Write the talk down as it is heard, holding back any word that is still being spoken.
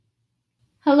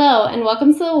Hello, and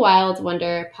welcome to the Wild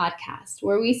Wonder podcast,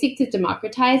 where we seek to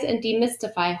democratize and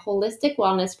demystify holistic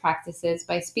wellness practices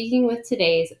by speaking with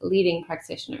today's leading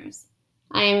practitioners.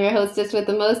 I am your hostess with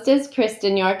the mostest,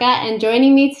 Kristen Yorka, and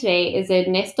joining me today is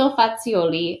Ernesto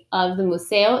Fazioli of the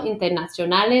Museo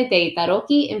Internazionale dei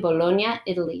Tarocchi in Bologna,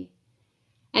 Italy.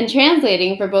 And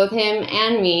translating for both him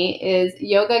and me is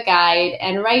yoga guide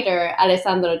and writer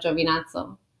Alessandro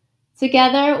Giovinazzo.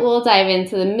 Together, we'll dive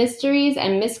into the mysteries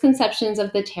and misconceptions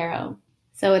of the tarot.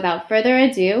 So without further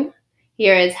ado,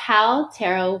 here is How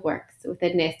Tarot Works with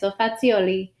Ernesto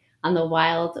Fazioli on the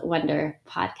Wild Wonder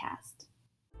podcast.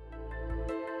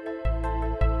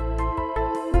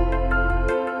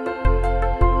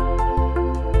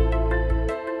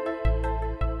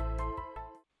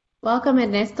 Welcome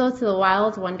Ernesto to the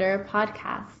Wild Wonder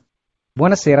podcast.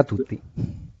 Buonasera a tutti,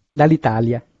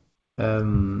 dall'Italia.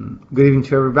 Good evening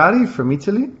to everybody from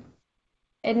Italy.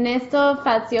 Ernesto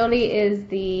Fazioli is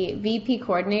the VP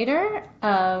coordinator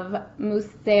of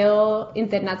Museo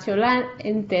Internazionale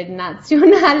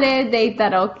dei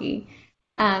Tarocchi.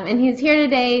 And he's here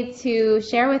today to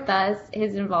share with us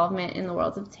his involvement in the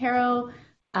world of tarot,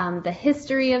 the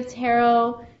history of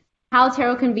tarot, how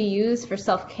tarot can be used for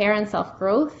self-care and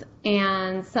self-growth,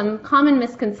 and some common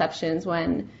misconceptions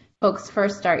when folks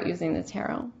first start using the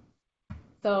tarot.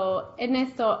 So,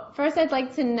 Ernesto, first I'd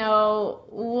like to know,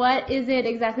 what is it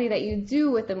exactly that you do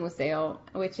with the Museo,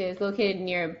 which is located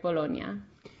near Bologna?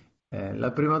 La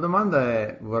prima domanda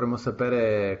è, vorremmo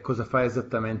sapere cosa fai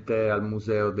esattamente al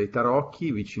Museo dei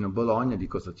Tarocchi, vicino Bologna, di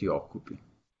cosa ti occupi.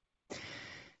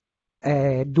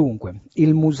 Dunque,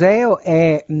 il museo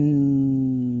è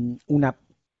una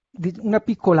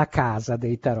piccola casa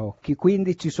dei tarocchi,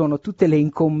 quindi ci sono tutte le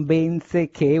incombenze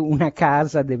che una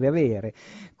casa deve avere,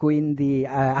 quindi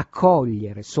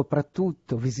accogliere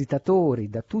soprattutto visitatori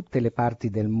da tutte le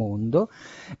parti del mondo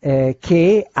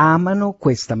che amano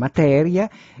questa materia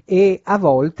e a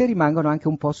volte rimangono anche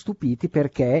un po' stupiti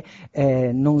perché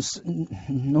non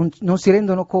si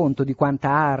rendono conto di quanta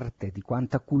arte, di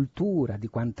quanta cultura, di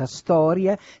quanta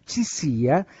storia ci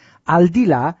sia al di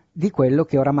là di quello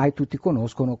che oramai tutti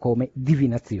conoscono come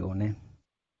divinazione.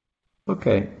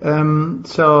 Okay,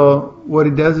 so what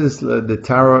it does is the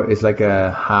tarot is like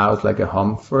a house, like a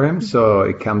home for him. So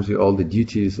it comes with all the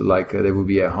duties like there would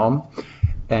be a home.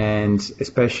 And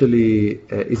especially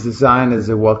it's designed as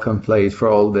a welcome place for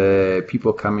all the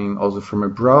people coming also from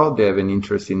abroad. They have an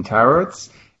interest in tarots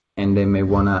and they may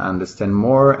want to understand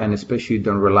more, and especially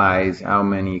don't realize how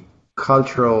many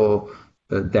cultural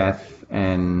depth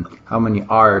and how many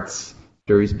arts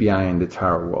there is behind the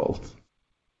tarot world.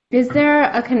 Is there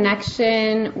a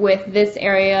connection with this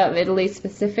area of Italy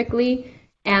specifically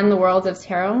and the world of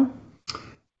tarot?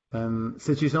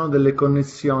 Se ci sono delle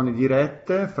connessioni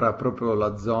dirette fra proprio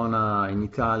la zona in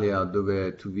Italia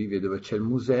dove tu vivi e dove c'è il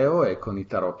museo e con i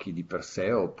tarocchi di per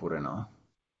sé oppure no?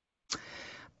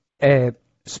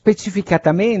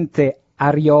 Specificatamente a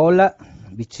Riola,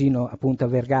 vicino appunto a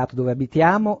Vergato dove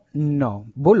abitiamo, no.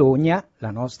 Bologna,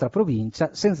 la nostra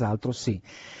provincia, senz'altro sì.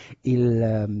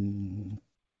 Il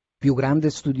più grande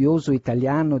studioso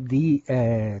italiano di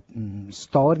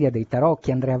storia dei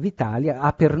tarocchi, Andrea Vitali,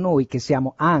 ha per noi, che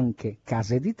siamo anche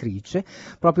casa editrice,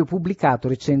 proprio pubblicato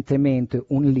recentemente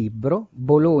un libro,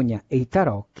 Bologna e i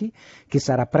tarocchi, che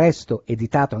sarà presto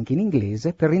editato anche in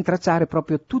inglese, per rintracciare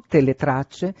proprio tutte le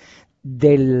tracce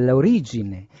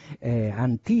dell'origine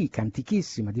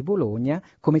antichissima di Bologna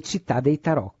come città dei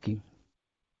tarocchi.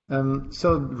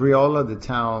 So Riola, the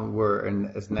town where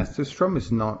Ernesto is from, is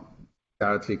not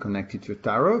directly connected to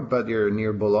tarot, but you're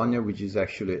near Bologna, which is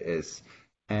actually is.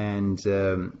 And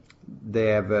they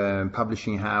have a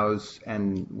publishing house,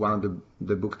 and one of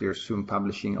the book they're soon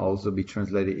publishing also be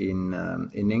translated in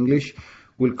English,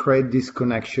 will create this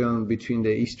connection between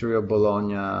the history of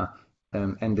Bologna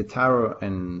and the tarot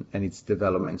and its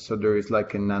development. So there is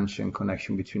like an ancient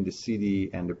connection between the city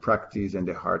and the practice and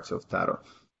the hearts of tarot.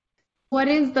 What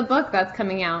is the book that's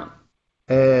coming out?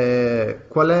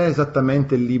 Qual è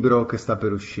esattamente il libro che sta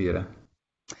per uscire?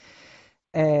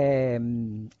 È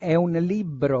un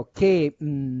libro che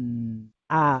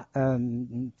ha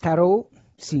tarot,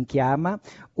 si chiama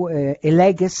A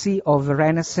Legacy of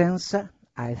Renaissance,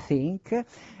 I think,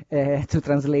 to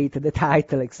translate the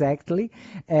title exactly,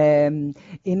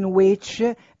 in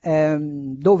which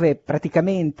dove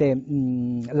praticamente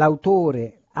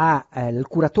l'autore il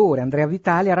curatore Andrea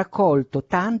Vitali ha raccolto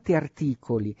tanti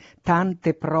articoli,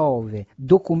 tante prove,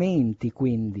 documenti,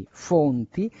 quindi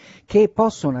fonti, che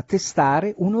possono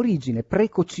attestare un'origine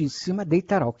precocissima dei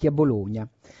tarocchi a Bologna.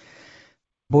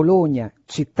 Bologna,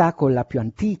 città con la più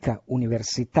antica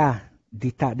università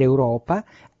d'Europa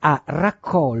ha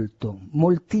raccolto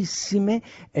moltissime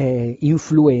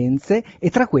influenze e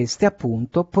tra queste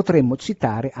appunto potremmo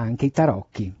citare anche i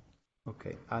tarocchi.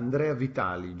 Ok, Andrea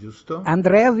Vitali, giusto?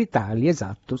 Andrea Vitali,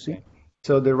 esatto, sì. Okay.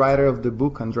 So the writer of the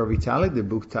book, Andrea Vitali, the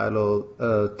book titled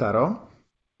Tarot,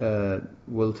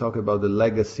 will talk about the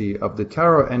legacy of the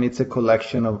tarot, and it's a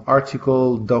collection of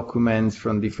articles, documents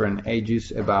from different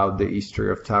ages about the history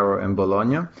of tarot in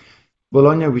Bologna.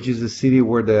 Bologna, which is the city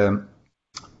where the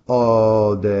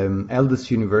eldest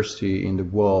university in the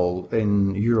world,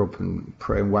 in Europe, and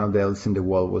one of the eldest in the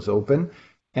world, was open.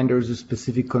 And there's a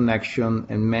specific connection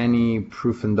and many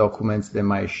proof and documents that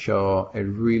might show a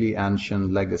really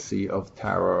ancient legacy of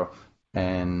tarot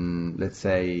and, let's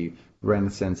say,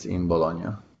 Renaissance in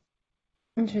Bologna.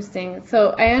 Interesting.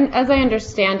 So, as I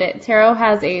understand it, tarot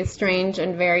has a strange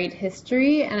and varied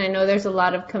history, and I know there's a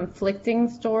lot of conflicting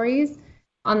stories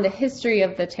on the history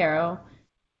of the tarot.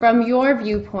 From your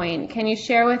viewpoint, can you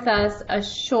share with us a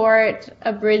short,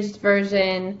 abridged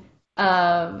version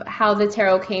of how the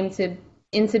tarot came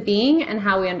into being and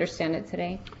how we understand it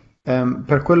today?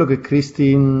 Per quello che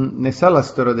Christine ne sa, la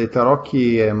storia dei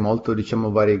tarocchi è molto, diciamo,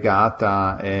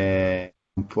 variegata e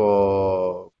un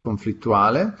po'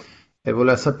 conflittuale e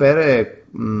voleva sapere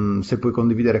se puoi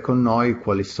condividere con noi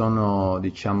quali sono,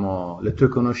 diciamo, le tue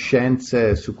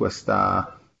conoscenze su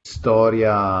questa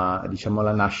storia, diciamo,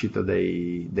 la nascita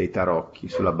dei tarocchi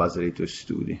sulla base dei tuoi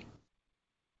studi.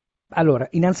 Allora,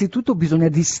 innanzitutto bisogna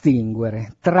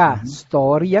distinguere tra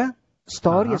storia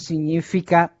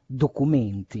significa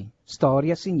documenti,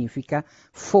 storia significa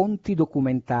fonti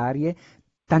documentarie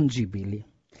tangibili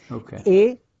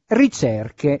e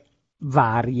ricerche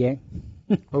varie.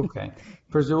 Okay.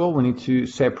 First of all, we need to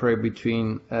separate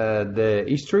between the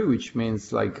history, which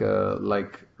means like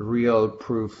real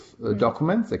proof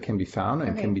documents that can be found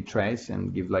and can be traced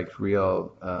and give like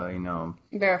real,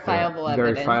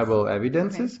 verifiable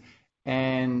evidences,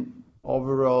 and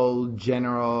overall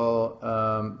general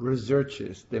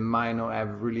researches that might not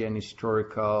have really an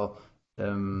historical,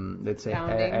 let's say,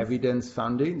 evidence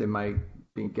founding. They might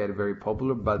get very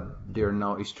popular, but they're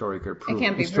not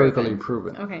historically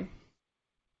proven. Okay.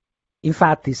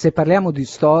 Infatti, se parliamo di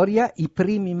storia, i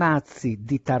primi mazzi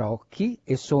di tarocchi,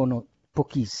 e sono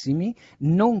pochissimi,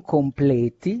 non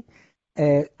completi,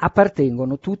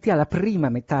 appartengono tutti alla prima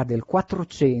metà del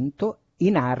 400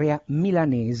 in area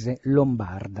milanese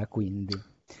lombarda, quindi.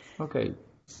 Ok,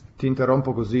 ti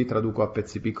interrompo così traduco a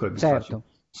pezzi piccoli. Certo.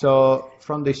 So,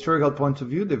 from the historical point of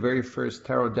view, the very first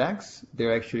tarot decks,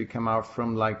 they actually come out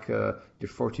from like the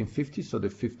 1450s, so the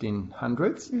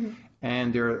 1500s.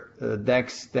 And there are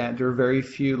decks that there are very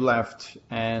few left,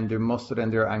 and most of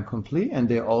them they're incomplete, and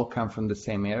they all come from the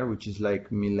same area, which is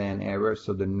like Milan area,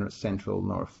 so the central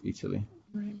North Italy.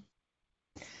 Right.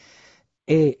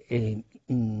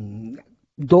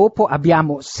 Dopo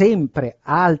abbiamo sempre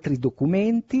altri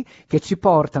documenti che ci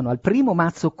portano al primo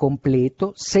mazzo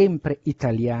completo, sempre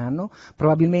italiano,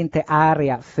 probabilmente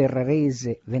area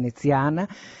ferrarese veneziana,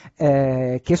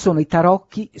 che sono i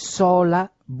tarocchi Sola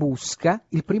Busca,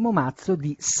 il primo mazzo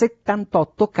di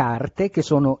 78 carte, che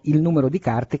sono il numero di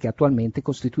carte che attualmente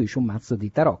costituisce un mazzo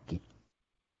di tarocchi.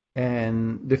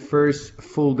 And the first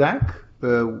full deck,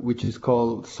 which is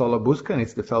called Sola Busca, and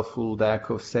it's the full deck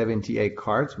of 78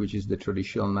 cards, which is the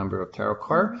traditional number of tarot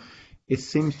card. It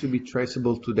seems to be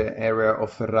traceable to the area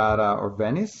of Ferrara or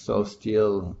Venice, so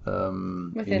still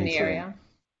within the area.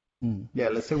 Yeah,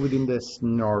 let's say within this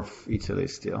North Italy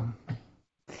still.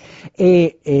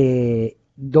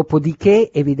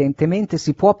 Dopodiché evidentemente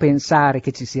si può pensare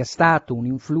che ci sia stato un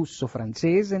influsso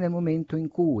francese nel momento in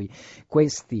cui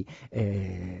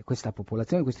questa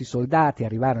popolazione, questi soldati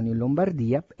arrivarono in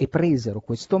Lombardia e presero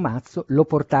questo mazzo, lo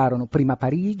portarono prima a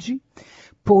Parigi,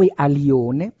 poi a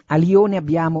Lione. A Lione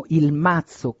abbiamo il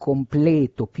mazzo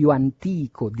completo più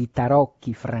antico di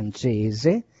tarocchi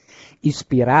francese,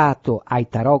 ispirato ai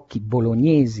tarocchi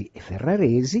bolognesi e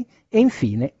ferraresi, e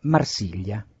infine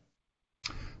Marsiglia.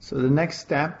 So the next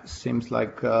step seems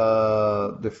like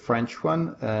the French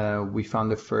one. We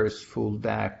found the first full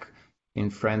deck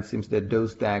in France. Seems that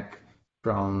those decks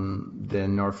from the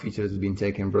North Italy has been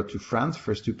taken and brought to France,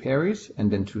 first to Paris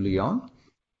and then to Lyon.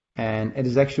 And it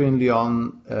is actually in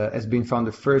Lyon has been found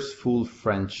the first full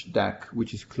French deck,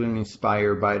 which is clearly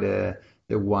inspired by the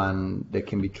one that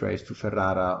can be traced to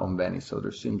Ferrara on Venice. So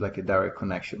there seems like a direct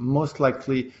connection. Most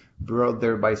likely brought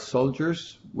there by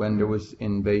soldiers when there was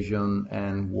invasion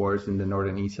and wars in the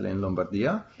northern Italy and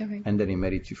Lombardia, and then he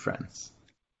made it to France.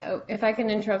 Oh, if I can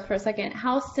interrupt for a second,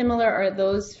 how similar are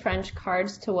those French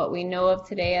cards to what we know of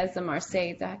today as the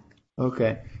Marseille deck?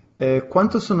 Okay.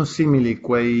 Quanto sono simili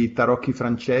quei tarocchi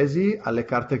francesi alle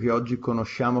carte che oggi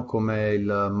conosciamo come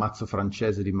il mazzo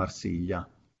francese di Marsiglia?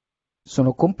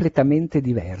 Sono completamente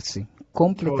diversi, Total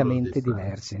completamente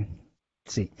difference. diversi.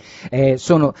 Sì, è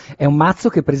un mazzo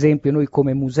che per esempio noi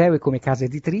come museo e come casa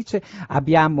editrice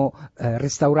abbiamo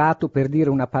restaurato, per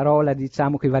dire una parola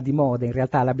diciamo che va di moda, in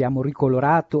realtà l'abbiamo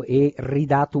ricolorato e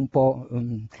ridato un po'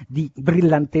 di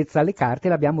brillantezza alle carte,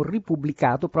 l'abbiamo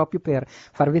ripubblicato proprio per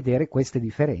far vedere queste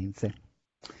differenze.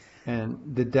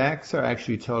 And the decks are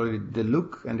actually totally the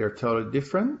look and they're totally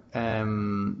different.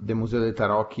 The Museo dei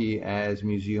Tarocchi as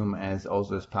museum as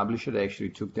also as publisher, they actually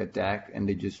took that deck and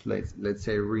they just let's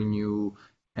say renew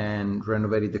and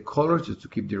renovated the colors just to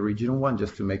keep the original one,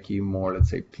 just to make it more,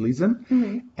 let's say, pleasant,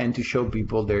 and to show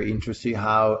people they're interested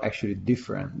how actually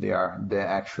different they are, the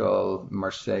actual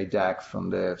Marseille deck from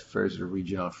the first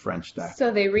original French deck.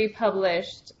 So they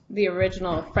republished the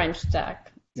original French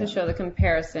deck to show the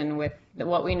comparison with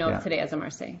what we know today as a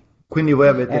Marseille. Quindi voi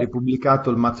avete ripubblicato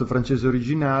il mazzo francese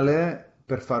originale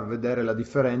per far vedere la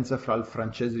differenza fra il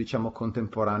francese, diciamo,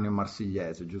 contemporaneo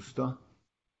marsigliese, giusto?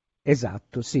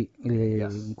 Esatto, sì,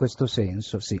 in questo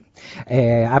senso, sì.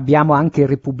 Abbiamo anche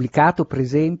ripubblicato, per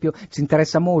esempio, ci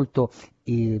interessa molto,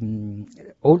 il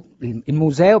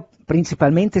museo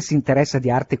principalmente si interessa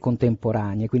di arte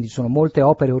contemporanea, quindi ci sono molte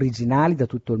opere originali da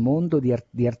tutto il mondo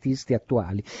di artisti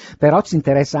attuali, però ci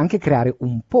interessa anche creare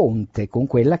un ponte con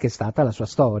quella che è stata la sua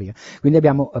storia. Quindi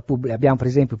abbiamo per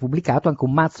esempio pubblicato anche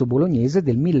un mazzo bolognese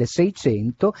del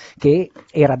 1600 che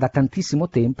era da tantissimo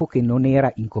tempo che non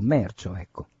era in commercio,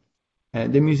 ecco.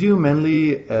 The museum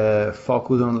mainly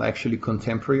focused on actually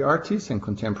contemporary artists and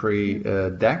contemporary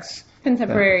decks.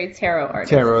 Contemporary tarot artists.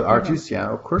 Tarot artists, yeah,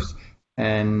 of course.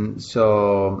 And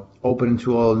so open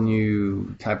to all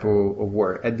new type of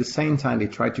work. At the same time, they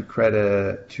try to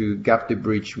create to gap the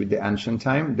bridge with the ancient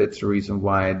time. That's the reason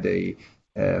why they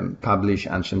publish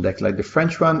ancient deck like the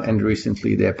French one, and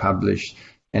recently they published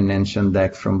an ancient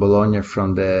deck from Bologna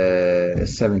from the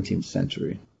 17th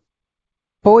century.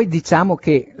 Poi diciamo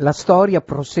che la storia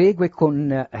prosegue con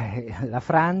la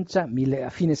Francia, a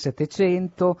fine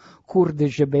Settecento, Cour de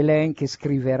Gebelin che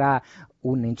scriverà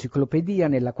un'enciclopedia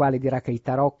nella quale dirà che i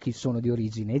tarocchi sono di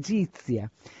origine egizia,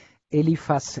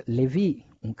 Eliphas Lévy,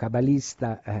 un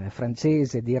cabalista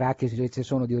francese, dirà che invece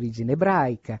sono di origine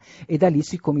ebraica, e da lì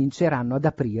si cominceranno ad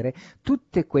aprire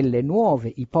tutte quelle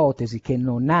nuove ipotesi che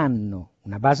non hanno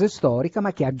una base storica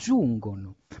ma che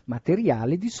aggiungono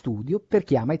materiale di studio per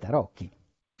chi ama i tarocchi.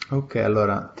 Ok,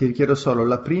 allora ti richiedo solo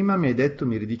la prima, mi hai detto,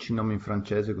 mi ridici il nome in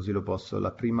francese così lo posso,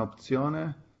 la prima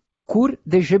opzione? Cour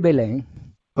de Gebelin.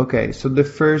 Okay, so the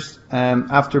first,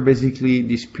 after basically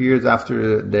this period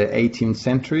after the 18th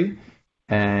century,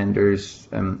 and there's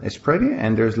Espredi,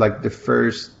 and there's like the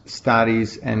first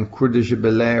studies, and Cour de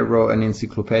Gebelin wrote an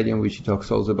encyclopedia in which he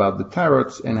talks also about the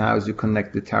tarots and how you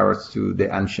connect the tarots to the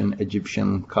ancient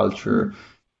Egyptian culture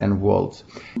and world.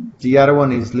 The other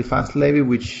one is Eliphas Levi,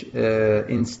 which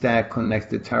instead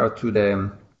connects the tarot to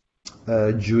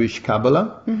the Jewish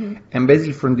Kabbalah. And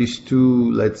basically from these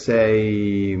two, let's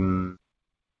say,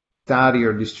 study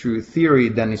or this true theory,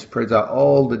 then it spreads out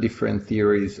all the different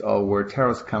theories of where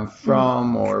tarots come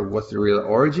from or what's the real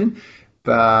origin.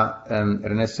 But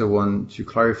Ernesto wants to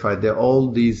clarify that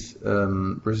all these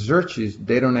researches,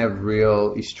 they don't have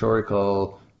real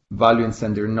historical value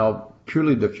and they're not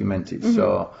purely documented,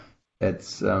 so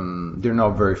it's they're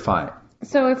not verified.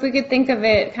 So if we could think of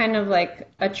it kind of like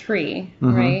a tree,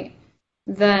 right?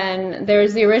 Then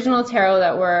there's the original tarot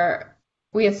that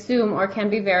we assume or can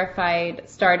be verified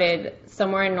started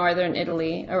somewhere in northern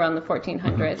Italy around the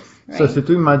 1400s. Right? So se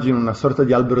tu immagini una sorta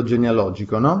di albero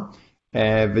genealogico, no?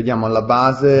 Vediamo alla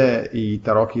base i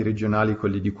tarocchi regionali,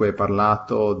 quelli di cui hai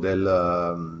parlato,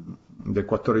 del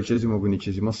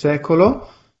XIV-XV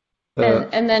secolo.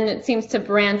 And then it seems to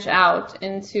branch out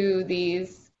into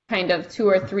these kind of 2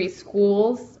 or 3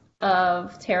 schools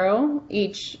of tarot,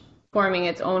 each forming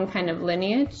its own kind of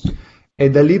lineage. E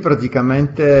da lì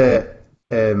praticamente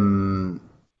è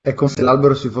come se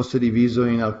l'albero si fosse diviso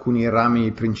in alcuni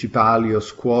rami principali o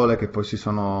scuole che poi si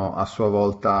sono a sua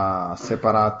volta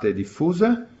separate e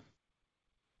diffuse.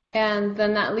 And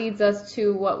then that leads us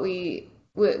to what we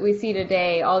see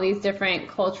today, all these different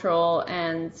cultural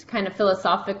and kind of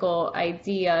philosophical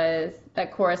ideas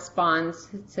that correspond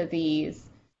to these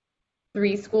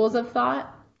 3 schools of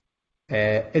thought.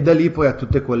 E da lì poi a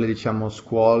tutte quelle, diciamo,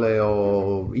 scuole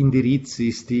o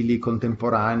indirizzi, stili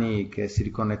contemporanei che si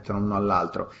riconnettono uno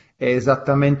all'altro. È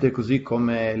esattamente così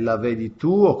come la vedi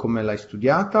tu o come l'hai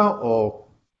studiata o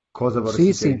cosa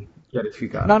vorresti Sì,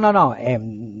 chiarificare. No,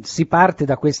 si parte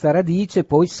da questa radice,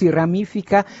 poi si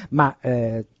ramifica, ma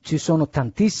ci sono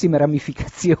tantissime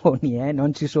ramificazioni,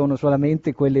 non ci sono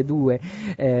solamente quelle due.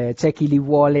 C'è chi li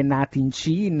vuole nati in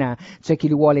Cina, c'è chi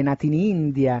li vuole nati in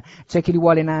India, c'è chi li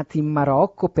vuole nati in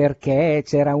Marocco perché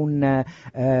c'era un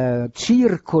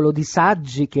circolo di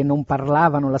saggi che non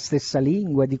parlavano la stessa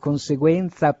lingua, di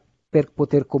conseguenza per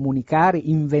poter comunicare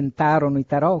inventarono i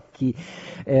tarocchi,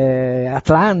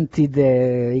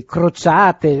 Atlantide, i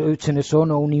crociate, ce ne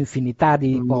sono un'infinità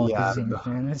di Un ipotesi.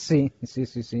 miliardo. Sì.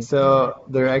 So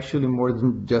there are actually more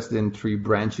than just than three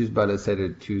branches, but I said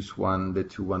to choose one. The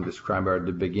two one described are at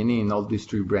the beginning. In all these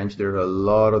three branches, there are a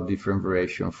lot of different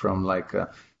variations from like a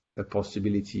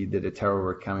possibility that the terror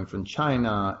were coming from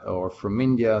China or from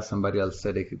India. Somebody else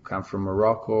said it could come from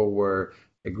Morocco, where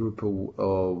a group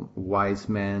of wise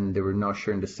men, they were not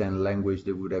sharing the same language,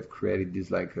 they would have created this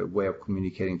like a way of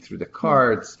communicating through the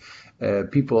cards.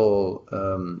 People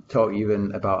talk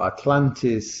even about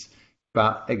Atlantis,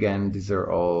 but again, these are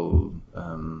all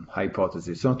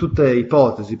hypotheses. Sono tutte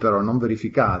ipotesi però non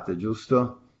verificate,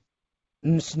 giusto?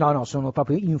 No, sono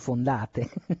proprio infondate.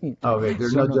 Okay,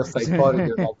 they're not just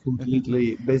hypotheses, they're like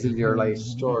completely, basically they're like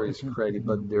stories created,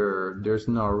 but there's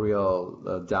no real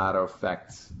data or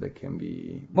facts that can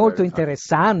be Molto verified.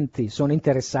 interessanti, sono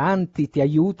interessanti, ti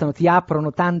aiutano, ti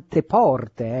aprono tante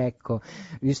porte, ecco,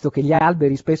 visto che gli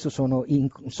alberi spesso sono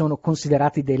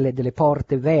considerati delle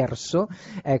porte verso,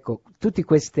 ecco, tutte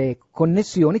queste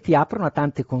connessioni ti aprono a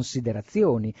tante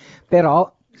considerazioni,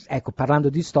 però, ecco, parlando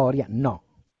di storia, no.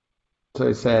 So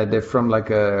I said that from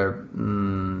like a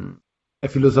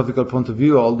philosophical point of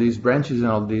view, all these branches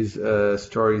and all these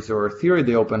stories or theory,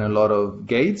 they open a lot of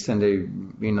gates, and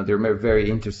they're very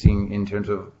interesting in terms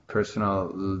of personal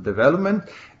development.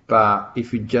 But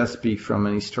if you just speak from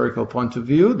an historical point of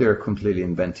view, they're completely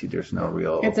invented. There's no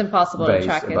real It's impossible to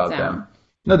track it about down. them.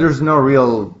 No, there's no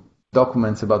real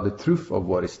documents about the truth of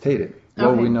what is stated.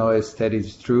 What Okay. we know is stated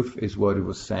truth is what he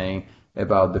was saying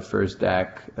about the first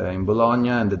deck in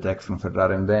Bologna and the deck from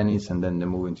Ferrara and Venice, and then the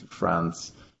move into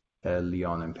France,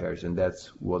 Lyon and Paris, and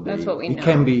that's what we it know.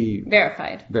 can be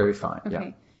Verified. verified. Okay.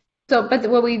 Yeah. So, but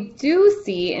what we do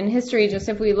see in history, just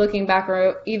if we looking back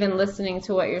or even listening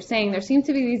to what you're saying, there seem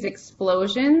to be these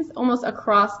explosions almost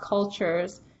across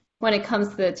cultures when it comes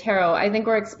to the tarot. I think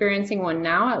we're experiencing one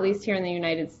now, at least here in the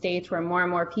United States, where more and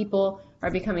more people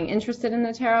are becoming interested in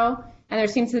the tarot. And there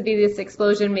seems to be this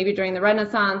explosion maybe during the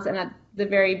Renaissance and at the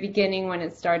very beginning when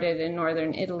it started in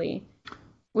northern Italy.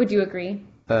 Would you agree?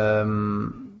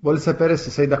 Vuole sapere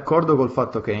se sei d'accordo col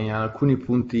fatto che in alcuni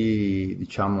punti,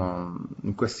 diciamo,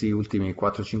 in questi ultimi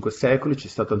 4-5 secoli c'è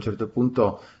stato a un certo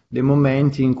punto dei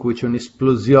momenti in cui c'è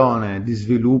un'esplosione di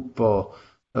sviluppo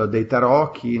dei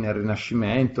tarocchi nel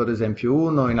Rinascimento, ad esempio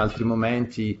uno, in altri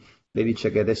momenti lei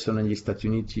dice che adesso negli Stati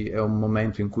Uniti è un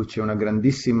momento in cui c'è una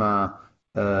grandissima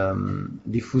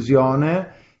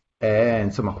diffusione e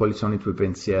insomma quali sono i tuoi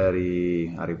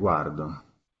pensieri a riguardo?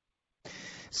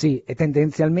 Sì, e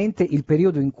tendenzialmente il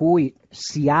periodo in cui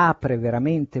si apre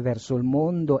veramente verso il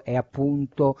mondo è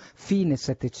appunto fine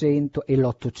Settecento e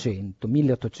l'Ottocento,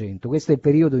 1800. Questo è il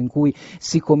periodo in cui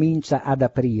si comincia ad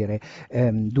aprire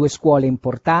due scuole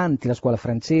importanti, la scuola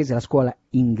francese e la scuola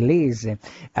inglese.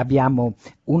 Abbiamo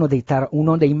uno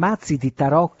dei mazzi di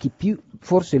tarocchi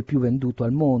forse il più venduto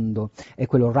al mondo, è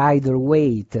quello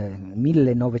Rider-Waite,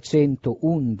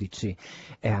 1911,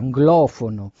 è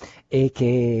anglofono e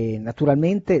che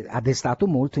naturalmente ha destato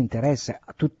molto interesse.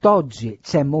 Tutt'oggi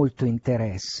c'è molto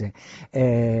interesse.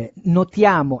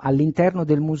 Notiamo all'interno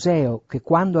del museo che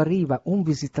quando arriva un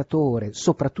visitatore,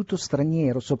 soprattutto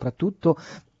straniero, soprattutto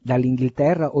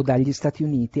dall'Inghilterra o dagli Stati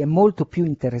Uniti, è molto più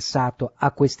interessato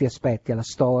a questi aspetti, alla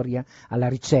storia, alla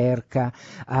ricerca,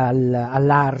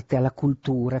 all'arte, alla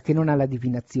cultura, che non alla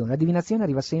divinazione. La divinazione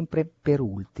arriva sempre per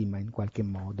ultima, in qualche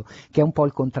modo, che è un po'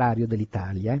 il contrario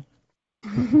dell'Italia.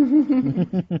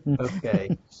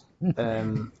 Okay.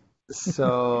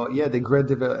 So yeah,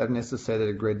 Ernesto said that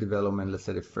the great development, let's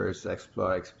say the first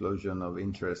explosion of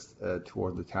interest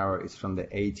toward the tarot is from the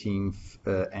 18th,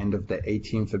 end of the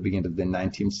 18th, beginning of the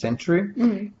 19th century,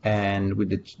 and with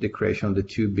the creation of the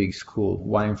two big schools,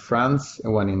 one in France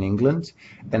and one in England,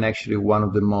 and actually one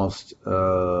of the most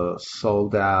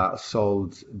sold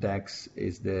decks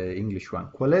is the English one.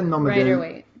 Qual è il nome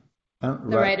Rider-Waite.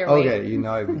 The Rider-Waite. Okay, you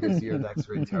know it because you're the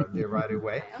expert tarot. The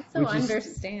Rider-Waite. I also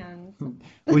understand.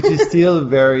 Which is still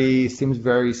seems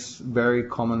very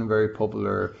common, very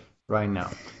popular right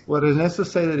now. What Ernesto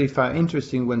said that he found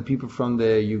interesting when people from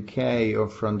the UK or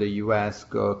from the US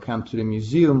come to the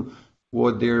museum,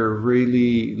 what they're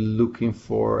really looking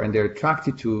for and they're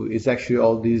attracted to is actually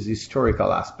all these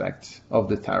historical aspects of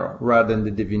the tarot rather than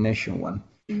the divination one.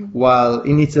 While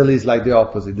in Italy it's like the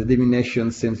opposite. The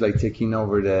divination seems like taking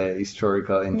over the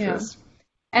historical interest.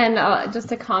 And just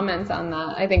to comment on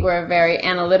that, I think we're a very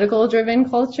analytical driven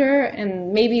culture,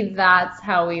 and maybe that's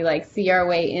how we like see our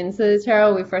way into the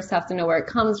tarot. We first have to know where it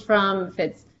comes from,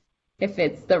 if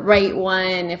it's the right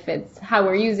one, if it's how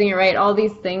we're using it right, all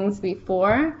these things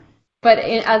before. But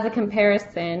as a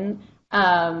comparison,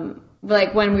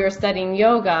 like when we were studying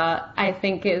yoga, I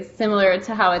think is similar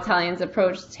to how Italians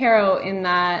approach tarot in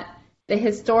that the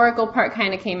historical part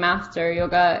kind of came after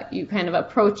yoga. You kind of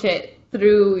approach it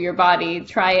through your body,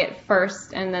 try it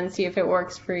first, and then see if it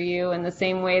works for you in the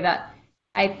same way that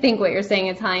I think what you're saying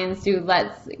Italians do.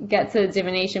 Let's get to the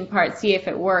divination part, see if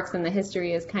it works, and the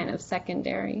history is kind of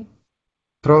secondary.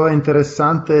 Trovo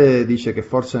interessante, dice che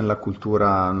forse nella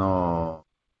cultura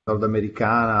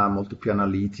nordamericana, molto più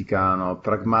analitica,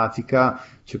 pragmatica,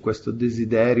 c'è questo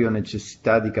desiderio,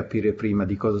 necessità di capire prima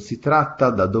di cosa si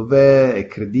tratta, da dov'è, è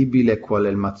credibile, qual è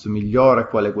il mazzo migliore,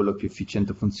 qual è quello più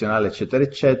efficiente, funzionale, eccetera,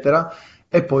 eccetera,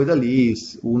 e poi da lì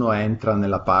uno entra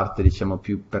nella parte, diciamo,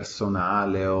 più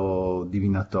personale o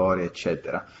divinatoria,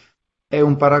 eccetera. È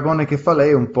un paragone che fa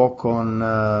lei un po'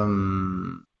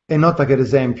 con... E nota che, ad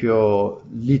esempio,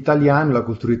 gli italiani, la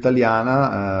cultura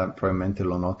italiana, probabilmente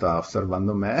lo nota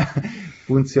osservando me,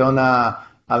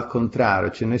 funziona al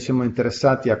contrario, cioè noi siamo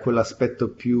interessati a quell'aspetto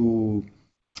più,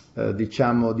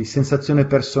 diciamo, di sensazione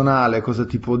personale, cosa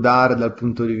ti può dare dal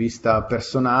punto di vista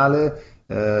personale,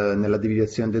 nella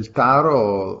divinazione del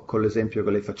tarot, con l'esempio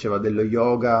che lei faceva dello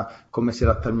yoga, come si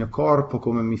adatta al mio corpo,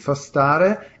 come mi fa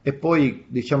stare, e poi,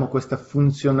 diciamo, questa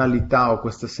funzionalità o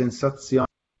questa sensazione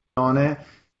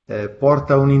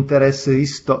porta un interesse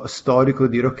storico,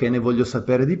 dire ok, ne voglio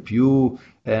sapere di più,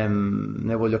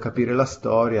 ne voglio capire la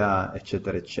storia,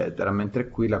 eccetera, eccetera. Mentre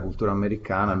qui la cultura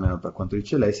americana, almeno per quanto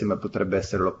dice lei, sembra potrebbe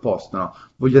essere l'opposto, no?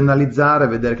 Voglio analizzare,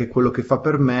 vedere che è quello che fa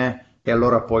per me e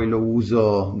allora poi lo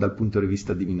uso dal punto di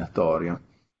vista divinatorio.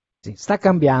 Sì, sta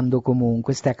cambiando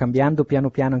comunque, sta cambiando piano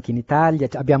piano anche in Italia.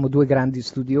 Abbiamo due grandi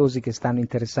studiosi che stanno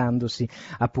interessandosi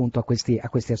appunto a questi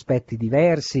aspetti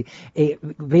diversi e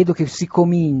vedo che si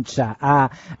comincia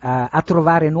a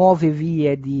trovare nuove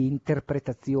vie di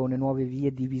interpretazione, nuove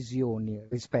vie di visioni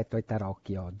rispetto ai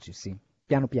tarocchi oggi, sì,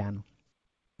 piano piano.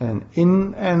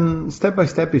 And step by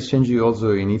step it's changing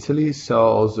also in Italy. So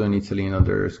also in Italy,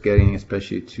 there's getting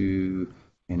especially to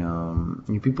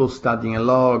people studying a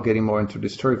law, getting more into the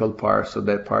historical part, so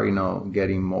that part,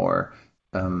 getting more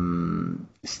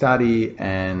study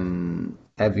and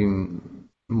having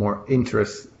more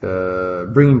interest,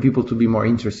 bringing people to be more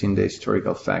interested in the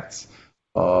historical facts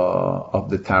of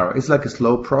the tarot. It's like a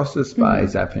slow process, but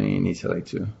it's happening in Italy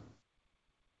too.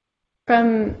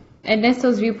 From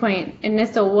Ernesto's viewpoint,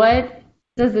 Ernesto, what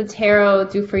does the tarot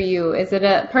do for you? Is it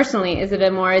a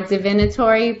more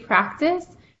divinatory practice?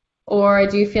 Or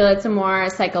do you feel it's a more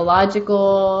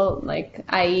psychological, like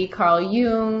i.e. Carl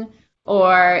Jung,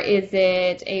 or is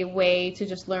it a way to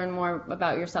just learn more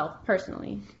about yourself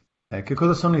personally? Che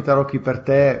cosa sono i tarocchi per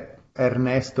te,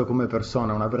 Ernesto, come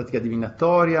persona? Una pratica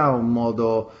divinatoria, un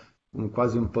modo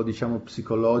quasi un po', diciamo,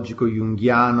 psicologico,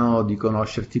 junghiano di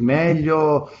conoscerti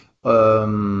meglio?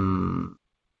 Cosa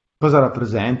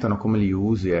rappresentano? Come li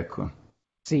usi? Ecco.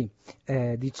 Sì,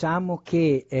 diciamo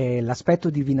che l'aspetto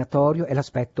divinatorio è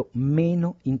l'aspetto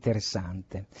meno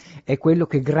interessante, è quello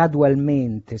che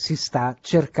gradualmente si sta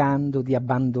cercando di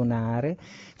abbandonare,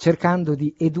 cercando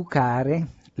di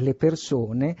educare le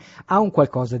persone a un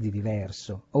qualcosa di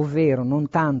diverso, ovvero non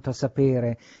tanto a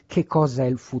sapere che cosa è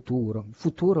il futuro. Il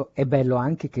futuro è bello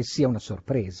anche che sia una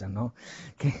sorpresa, no?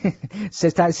 Che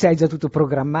se hai già tutto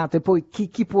programmato e poi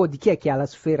chi è che ha la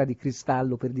sfera di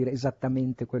cristallo per dire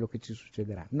esattamente quello che ci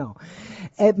succederà? No.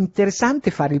 È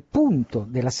interessante fare il punto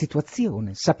della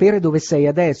situazione, sapere dove sei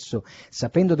adesso.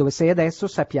 Sapendo dove sei adesso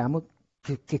sappiamo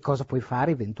che cosa puoi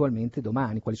fare eventualmente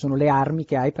domani, quali sono le armi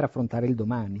che hai per affrontare il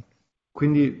domani.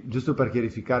 Quindi, giusto per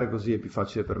chiarificare, così è più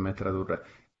facile per me tradurre,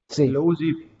 sì. Lo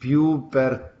usi più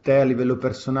per te a livello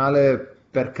personale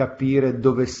per capire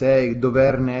dove sei, dov'è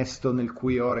Ernesto nel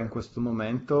qui ora in questo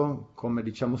momento, come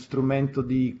diciamo strumento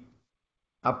di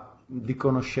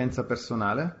conoscenza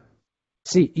personale?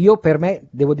 Sì, io per me,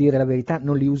 devo dire la verità,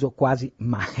 non li uso quasi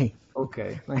mai.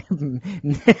 Ok.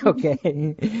 Ok,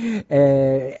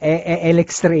 è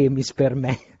l'extremis per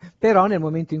me, però nel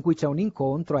momento in cui c'è un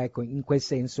incontro, ecco, in quel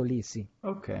senso lì sì.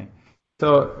 Ok.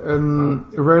 So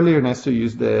rarely Ernesto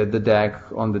used the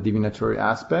deck on the divinatory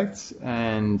aspects,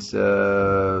 and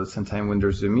sometimes when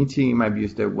there's a meeting, it might be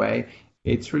used that way.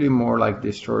 It's really more like the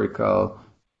historical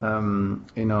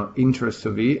interest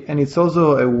of it, and it's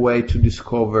also a way to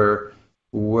discover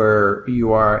where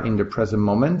you are in the present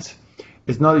moment.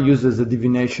 It's not used as a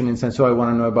divination in sense, oh, I want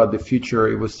to know about the future.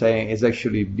 It was saying it's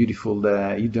actually beautiful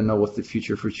that you don't know what the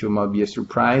future for you might be a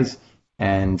surprise,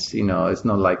 and it's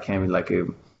not like having like a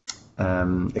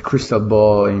crystal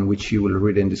ball in which you will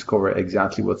read and discover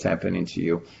exactly what's happening to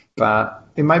you. But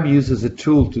it might be used as a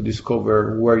tool to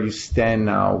discover where you stand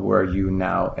now, where are you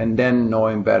now, and then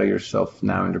knowing better yourself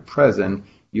now in the present,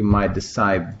 you might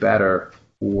decide better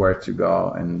where to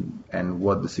go and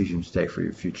what decisions to take for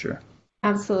your future.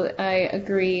 Absolutely, I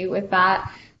agree with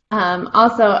that.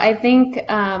 Also, I think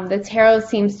the tarot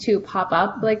seems to pop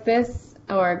up like this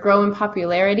or grow in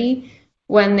popularity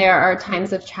when there are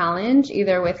times of challenge,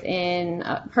 either within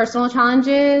personal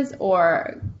challenges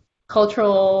or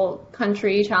cultural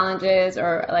country challenges,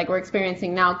 or like we're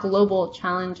experiencing now, global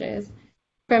challenges.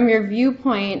 From your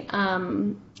viewpoint,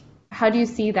 how do you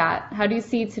see that? How do you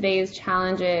see today's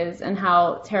challenges and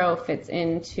how tarot fits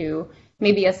into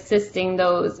maybe assisting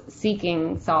those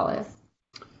seeking solace?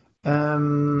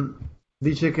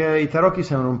 Dice che i tarocchi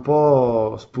sembrano un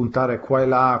po' spuntare qua e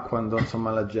là quando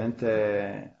insomma la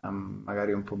gente ha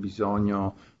magari un po'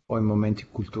 bisogno o in momenti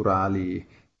culturali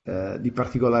di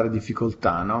particolare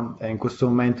difficoltà, no? E in questo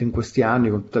momento, in questi anni,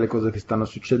 con tutte le cose che stanno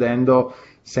succedendo,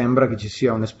 sembra che ci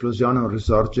sia un'esplosione, un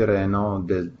risorgere, no,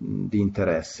 di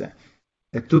interesse.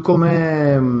 E tu come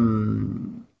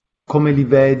li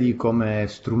vedi come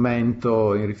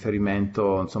strumento in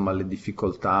riferimento, insomma, alle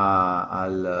difficoltà,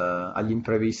 agli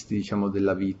imprevisti, diciamo,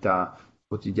 della vita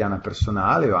quotidiana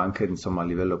personale o anche, insomma, a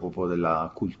livello proprio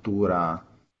della cultura,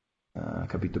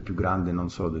 capito, più grande, non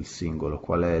solo del singolo?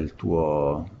 Qual è la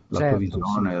tua Certo,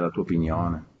 visione sì. e la tua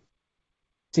opinione?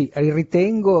 Sì,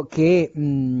 ritengo che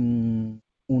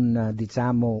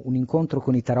diciamo, un incontro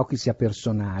con i tarocchi sia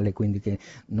personale, quindi che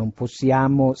non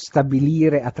possiamo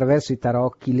stabilire attraverso i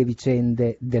tarocchi le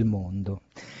vicende del mondo.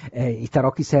 I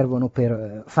tarocchi servono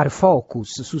per fare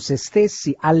focus su se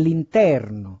stessi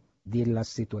all'interno della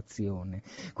situazione,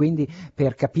 quindi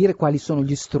per capire quali sono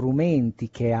gli strumenti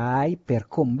che hai per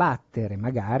combattere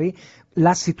magari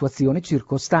la situazione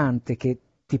circostante che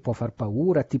ti può far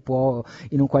paura, ti può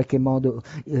in un qualche modo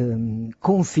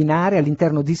confinare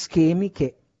all'interno di schemi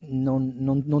che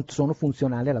non sono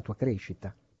funzionali alla tua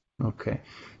crescita. Okay,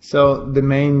 so the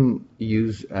main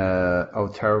use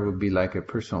of tarot would be like a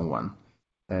personal one,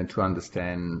 to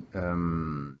understand.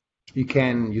 You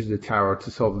can use the tarot to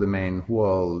solve the main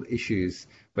world issues,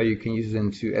 but you can use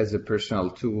them as a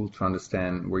personal tool to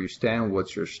understand where you stand,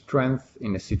 what's your strength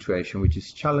in a situation which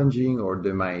is challenging, or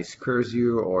that might scares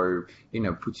you, or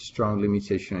puts a strong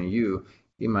limitation on you.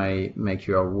 It might make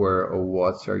you aware of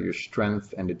what are your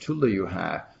strengths and the tool that you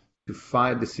have to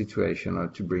fight the situation or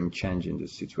to bring change in the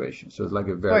situation. So it's like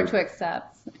a very... Or to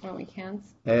accept when we can't.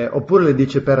 Oppure le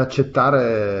dice per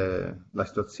accettare la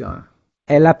situazione.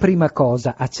 È la prima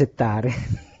cosa, accettare.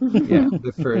 Yeah,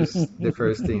 the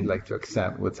first thing, like to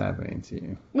accept what's happening to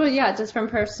you. Well, yeah, just from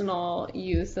personal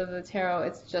use of the tarot,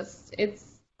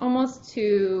 it's almost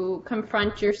to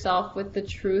confront yourself with the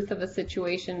truth of a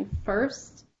situation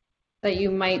first that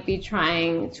you might be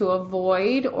trying to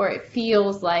avoid, or it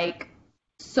feels like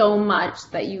so much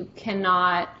that you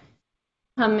cannot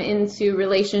come into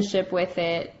relationship with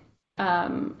it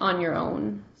on your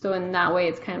own. So in that way,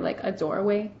 it's kind of like a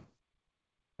doorway.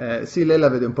 Sì, lei la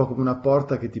vede un po' come una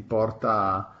porta che ti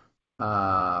porta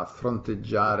a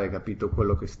fronteggiare, capito,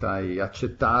 quello che stai,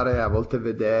 accettare, a volte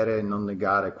vedere, non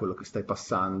negare quello che stai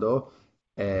passando,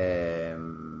 per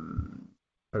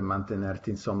mantenerti,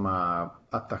 insomma,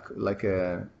 like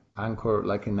an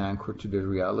anchor to the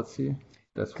reality.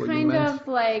 That's what you meant? Kind of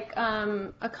like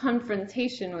a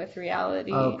confrontation with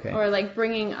reality, Okay. or like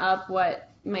bringing up what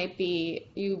might be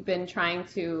you've been trying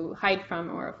to hide from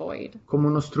or avoid. Come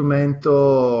uno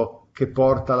strumento che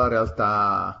porta la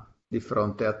realtà di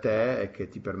fronte a te e che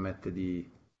ti permette di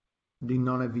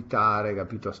non evitare,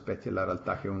 capito, aspetti della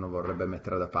realtà che uno vorrebbe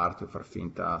mettere da parte o far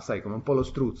finta, sai, come un po' lo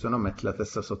struzzo, no? Metti la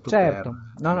testa sottoterra. Certo,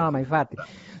 no, ma infatti,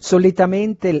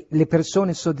 solitamente le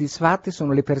persone soddisfatte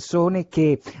sono le persone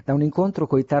che da un incontro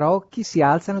coi tarocchi si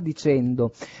alzano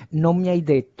dicendo: non mi hai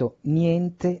detto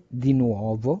niente di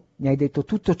nuovo, mi hai detto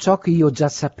tutto ciò che io già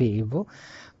sapevo,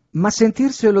 ma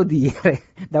sentirselo dire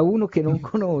da uno che non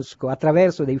conosco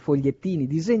attraverso dei fogliettini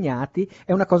disegnati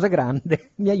è una cosa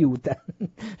grande, mi aiuta.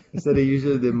 So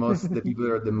usually the people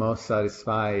who are the most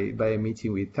satisfied by a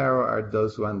meeting with tarot are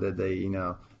those ones that they,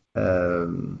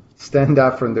 stand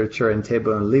up from their chair and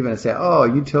table and leave and say, oh,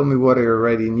 you told me what I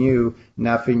already knew,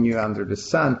 nothing new under the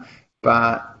sun.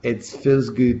 but it feels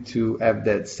good to have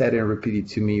that said and repeated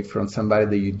to me from somebody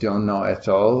that you don't know at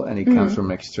all, and it comes from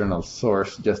an external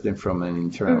source just than from an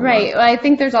internal Right. one. Well, I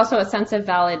think there's also a sense of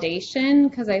validation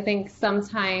because I think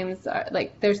sometimes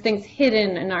like there's things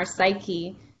hidden in our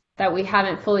psyche that we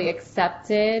haven't fully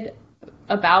accepted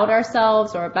about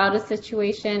ourselves or about a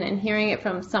situation, and hearing it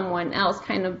from someone else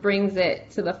kind of brings it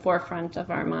to the forefront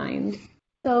of our mind.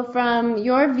 So from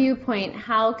your viewpoint,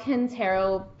 how can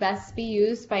tarot best be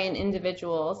used by an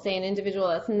individual, say an individual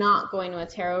that's not going to a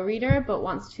tarot reader but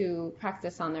wants to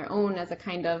practice on their own as a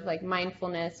kind of like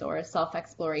mindfulness or a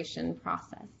self-exploration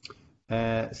process?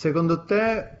 Secondo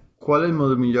te, qual è il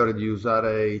modo migliore di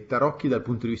usare i tarocchi dal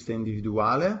punto di vista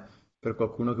individuale per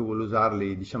qualcuno che vuole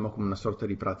usarli, diciamo, come una sorta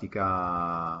di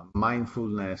pratica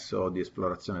mindfulness o di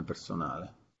esplorazione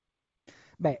personale?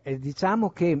 Beh, diciamo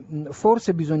che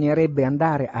forse bisognerebbe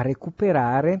andare a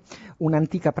recuperare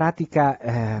un'antica pratica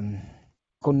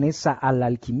connessa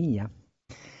all'alchimia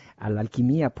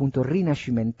appunto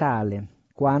rinascimentale,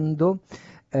 quando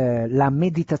la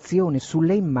meditazione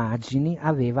sulle immagini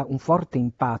aveva un forte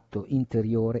impatto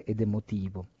interiore ed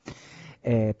emotivo,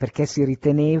 perché si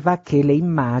riteneva che le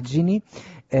immagini,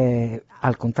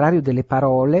 al contrario delle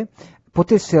parole,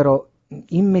 potessero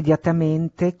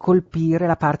immediatamente colpire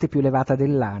la parte più elevata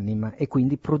dell'anima e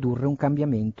quindi produrre un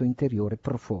cambiamento interiore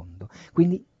profondo.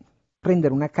 Quindi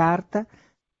prendere una carta,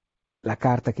 la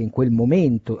carta che in quel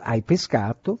momento hai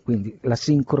pescato, quindi la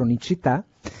sincronicità,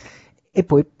 e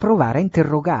poi provare a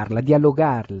interrogarla, a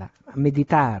dialogarla, a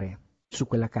meditare su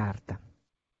quella carta.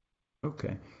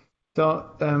 Okay.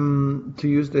 So, to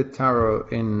use the tarot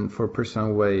for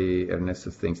personal way,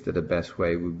 Ernesto thinks that the best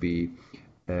way would be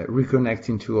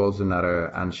reconnecting to also another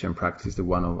ancient practice, the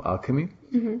one of alchemy,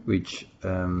 which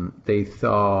they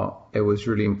thought it was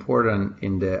really important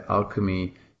in the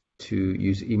alchemy to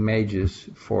use images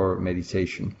for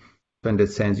meditation. So in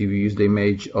that sense, if you use the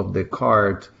image of the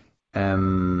card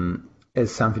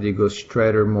as something that goes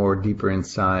straight or more deeper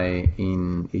inside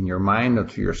in your mind or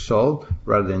to your soul,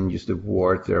 rather than use the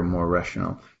words that are more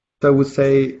rational. So I would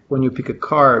say when you pick a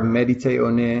card, meditate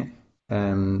on it,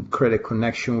 create a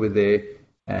connection with it,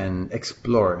 and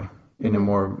explore in a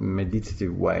more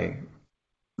meditative way.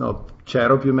 No,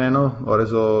 chiaro più o meno? Ho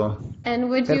reso... And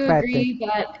would you Perfetto. agree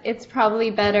that it's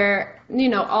probably better,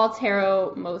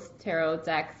 most tarot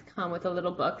decks come with a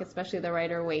little book, especially the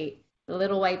Rider-Waite, the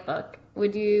little white book.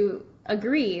 Would you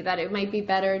agree that it might be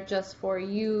better just for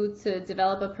you to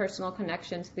develop a personal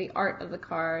connection to the art of the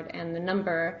card and the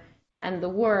number and the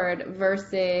word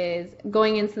versus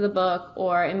going into the book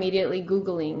or immediately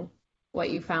Googling what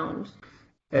you found?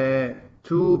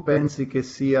 Tu pensi che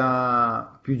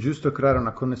sia più giusto creare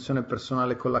una connessione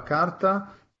personale con la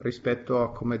carta rispetto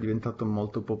a come è diventato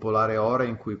molto popolare ora,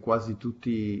 in cui quasi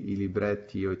tutti i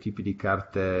libretti o i tipi di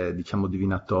carte, diciamo,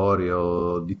 divinatori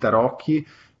o di tarocchi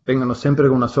vengono sempre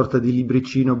con una sorta di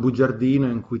libricino bugiardino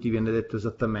in cui ti viene detto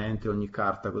esattamente ogni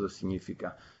carta cosa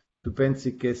significa. Tu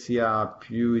pensi che sia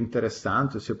più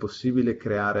interessante o sia possibile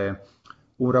creare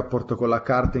un rapporto con la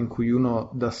carta in cui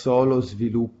uno da solo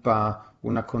sviluppa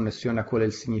una connessione a qual è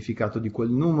il significato di quel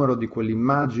numero, di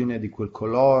quell'immagine, di quel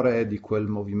colore, di quel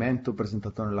movimento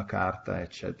presentato nella carta,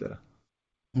 eccetera?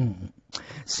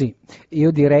 Sì,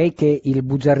 io direi che il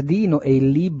bugiardino e il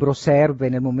libro serve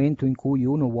nel momento in cui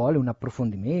uno vuole un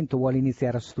approfondimento, vuole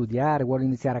iniziare a studiare, vuole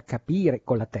iniziare a capire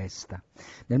con la testa.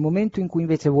 Nel momento in cui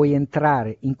invece vuoi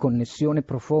entrare in connessione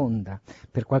profonda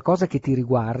per qualcosa che ti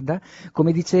riguarda,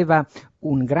 come diceva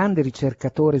un grande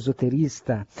ricercatore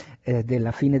esoterista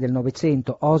della fine del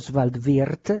Novecento, Oswald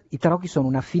Wirth, i tarocchi sono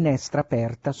una finestra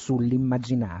aperta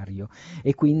sull'immaginario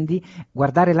e quindi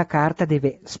guardare la carta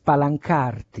deve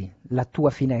spalancarti la tua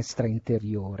finestra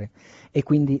interiore e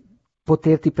quindi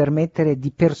poterti permettere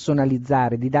di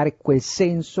personalizzare, di dare quel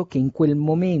senso che in quel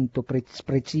momento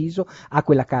preciso ha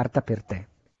quella carta per te.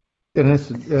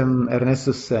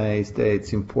 Ernesto says that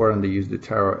it's important to use the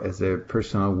tarot as a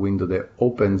personal window that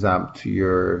opens up to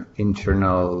your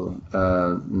internal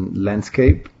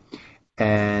landscape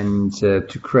and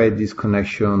to create this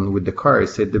connection with the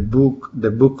cards. The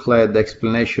booklet, the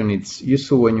explanation, it's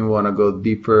useful when you want to go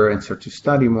deeper and start to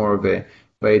study more of it,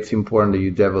 but it's important that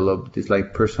you develop these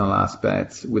like personal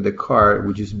aspects with the card,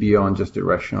 which is beyond just the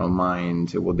rational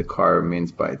mind, what the card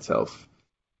means by itself.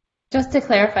 Just to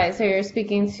clarify, so you're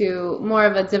speaking to more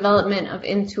of a development of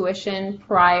intuition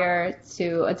prior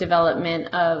to a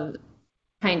development of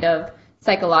kind of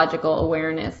psychological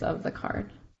awareness of the card.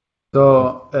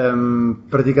 So,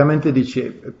 praticamente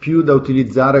dice più da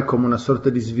utilizzare come una sorta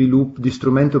di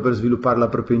strumento per sviluppare la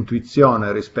propria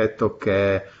intuizione rispetto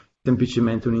che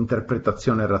semplicemente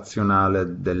un'interpretazione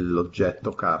razionale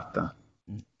dell'oggetto carta.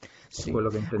 Sì. quello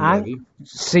che intendevi?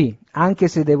 Sì, anche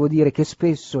se devo dire che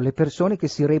spesso le persone che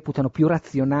si reputano più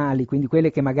razionali, quindi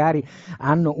quelle che magari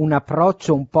hanno un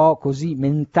approccio un po' così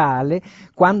mentale,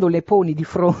 quando le poni di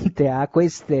fronte a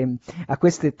queste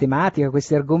tematiche, a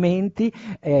questi argomenti,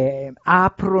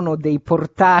 aprono dei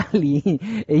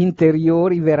portali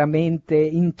interiori veramente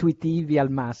intuitivi al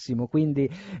massimo, quindi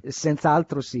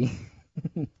senz'altro sì.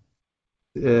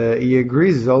 He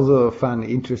agrees. It's also found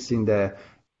interesting that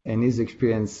in his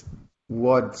experience,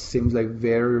 what seems like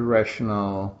very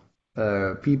rational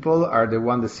people are the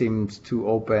one that seems to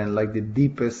open like the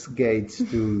deepest gates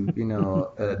to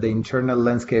the internal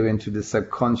landscape into the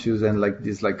subconscious and like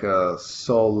this like a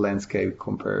soul landscape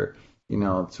compared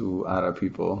to other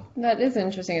people. That is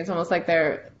interesting. It's almost like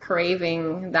they're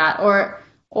craving that,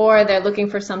 or they're looking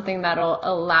for something that'll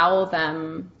allow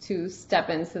them to step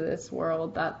into this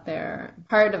world that they're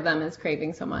part of them is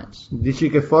craving so much. Dici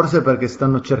che forse perché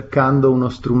stanno cercando uno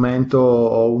strumento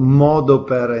o un modo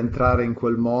per entrare in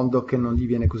quel mondo che non gli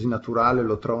viene così naturale,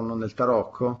 lo trovano nel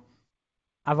tarocco?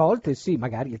 A volte sì,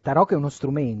 magari il tarocco è uno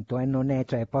strumento, non è,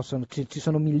 cioè ci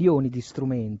sono milioni di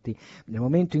strumenti, nel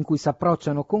momento in cui si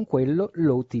approcciano con quello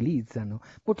lo utilizzano.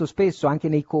 Molto spesso anche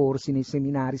nei corsi, nei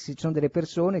seminari, ci sono delle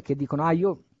persone che dicono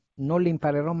io non le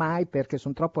imparerò mai perché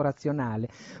sono troppo razionale,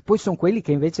 poi sono quelli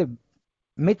che invece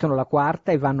mettono la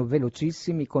quarta e vanno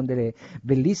velocissimi con delle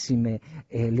bellissime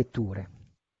letture.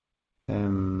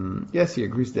 Yes, he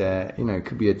agrees that it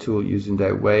could be a tool used in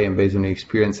that way, and based on the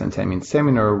experience and time in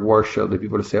seminar or workshop, the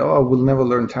people say, "Oh, I will never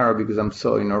learn tarot because I'm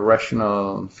so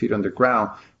rational, feet on the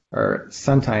ground." Or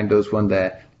sometimes those one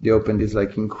that they open these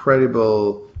like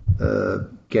incredible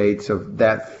gates of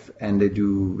depth, and they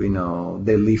do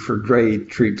they leave for great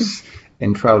trips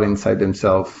and travel inside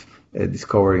themselves,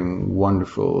 discovering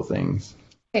wonderful things.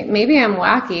 Maybe I'm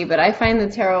wacky, but I find the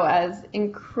tarot as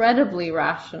incredibly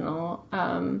rational.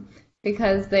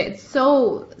 Because it's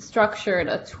so structured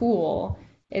a tool.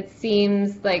 It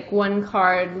seems like one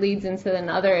card leads into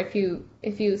another. If you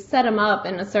set them up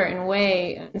in a certain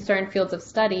way, in certain fields of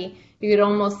study, you could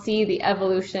almost see the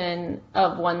evolution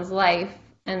of one's life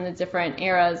and the different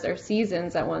eras or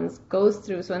seasons that one goes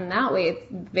through. So in that way, it's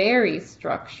very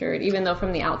structured, even though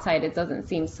from the outside it doesn't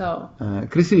seem so.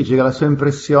 Cristi dice che la sua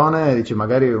impressione, dice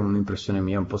magari è un'impressione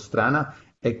mia un po' strana,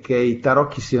 è che i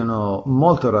tarocchi siano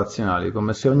molto razionali,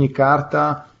 come se ogni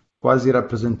carta quasi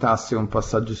rappresentasse un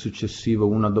passaggio successivo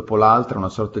una dopo l'altra, una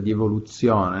sorta di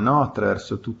evoluzione, no?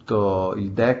 Attraverso tutto il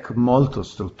deck molto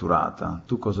strutturata.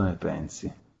 Tu cosa ne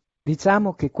pensi?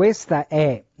 Diciamo che questa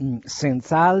è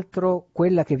senz'altro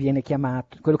quello che viene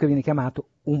chiamato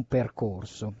un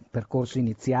percorso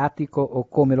iniziatico o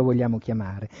come lo vogliamo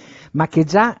chiamare, ma che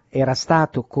già era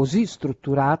stato così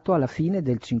strutturato alla fine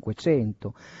del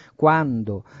Cinquecento,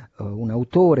 quando un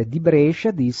autore di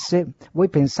Brescia disse: voi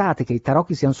pensate che i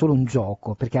tarocchi siano solo un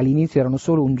gioco, perché all'inizio erano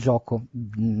solo un gioco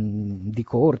di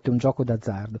corte, un gioco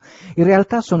d'azzardo. In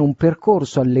realtà sono un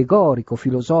percorso allegorico,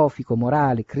 filosofico,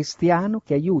 morale, cristiano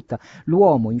che aiuta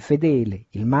l'uomo infedele,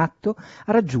 il matto,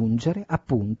 a raggiungere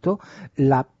appunto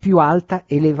la più alta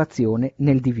elevazione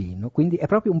nel divino. Quindi è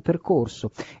proprio un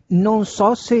percorso. Non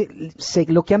so se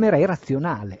lo chiamerei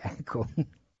razionale, ecco.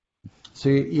 So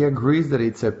he agrees that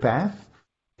it's a path.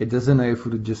 It doesn't know if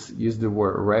we would just use the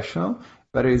word rational,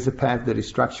 but it is a path that is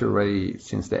structured already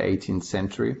since the 18th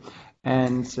century.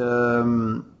 And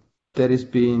there has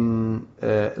been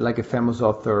like a famous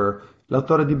author,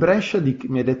 l'autore di Brescia,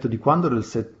 mi ha detto di quando? Del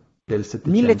 700?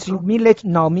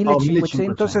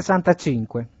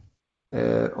 1565.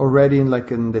 Already in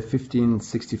the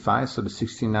 1565, so the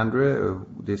 1600,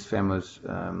 this famous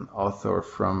author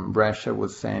from Brescia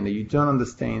was saying that you don't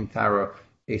understand tarot.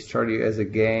 They started as a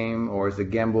game or as a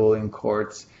gamble in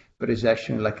courts, but it's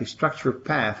actually like a structured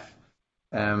path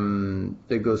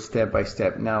that goes step by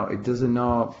step. Now it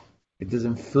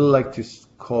doesn't feel like to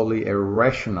call it a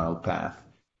rational path,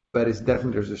 but it's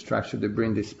definitely there's a structure that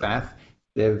brings this path.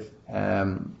 They've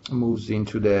moves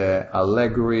into the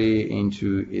allegory,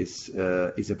 into is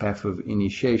a path of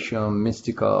initiation,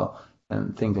 mystical,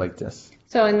 and things like this.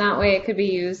 So in that way, it could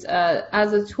be used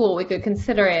as a tool. We could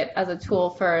consider it as a tool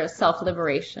for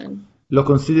self-liberation. Lo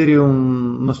consideri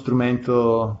uno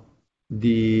strumento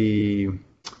di,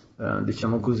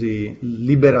 diciamo così,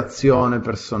 liberazione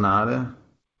personale?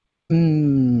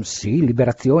 Sì,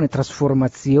 liberazione,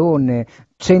 trasformazione,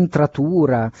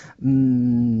 centratura,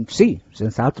 sì,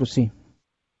 senz'altro sì.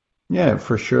 Yeah,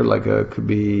 for sure. Could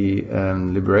be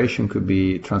liberation, could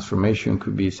be transformation,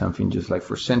 could be something just like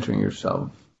for centering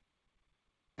yourself.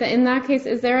 In that case,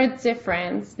 is there a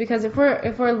difference? Because if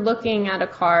we're looking at a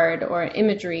card or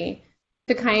imagery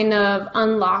to kind of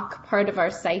unlock part of our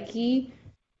psyche,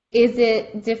 is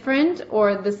it different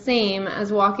or the same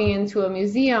as walking into a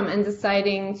museum and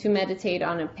deciding to meditate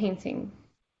on a painting?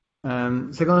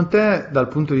 Secondo te, dal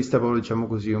punto di vista proprio, diciamo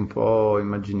così, un po'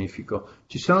 immaginifico,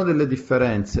 ci sono delle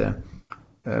differenze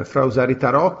fra usare i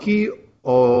tarocchi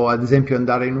o ad esempio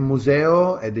andare in un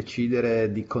museo e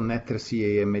decidere di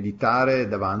connettersi e meditare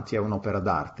davanti a un'opera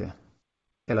d'arte?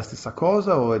 È la stessa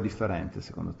cosa o è differente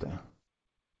secondo te?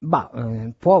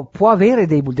 Può avere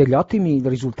degli ottimi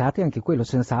risultati anche quello,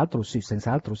 senz'altro sì,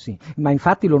 ma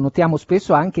infatti lo notiamo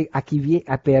spesso anche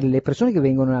per le persone che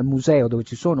vengono al museo dove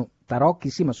ci sono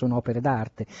tarocchi, sì, ma sono opere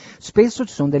d'arte. Spesso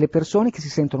ci sono delle persone che si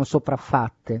sentono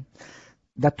sopraffatte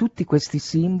da tutti questi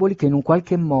simboli che in un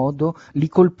qualche modo li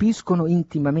colpiscono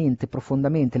intimamente,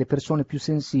 profondamente. Le persone più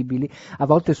sensibili a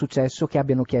volte è successo che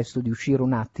abbiano chiesto di uscire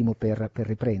un attimo per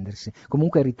riprendersi.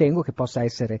 Comunque ritengo che possa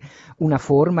essere una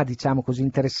forma, diciamo così,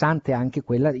 interessante anche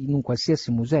quella in un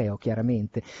qualsiasi museo,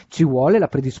 chiaramente. Ci vuole la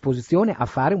predisposizione a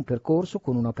fare un percorso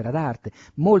con un'opera d'arte.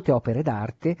 Molte opere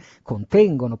d'arte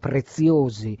contengono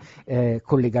preziosi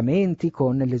collegamenti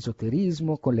con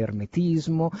l'esoterismo, con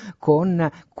l'ermetismo, con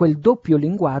quel doppio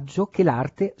linguaggio che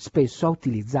l'arte spesso ha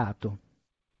utilizzato.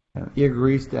 He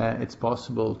agrees that it's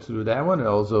possible to do that one, and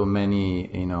also many,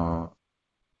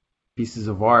 pieces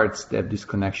of arts that have this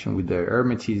connection with the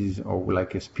hermetism or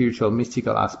like a spiritual,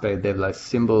 mystical aspect. They have like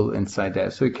symbol inside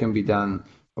that, so it can be done,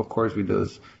 of course, with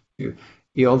those.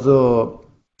 He also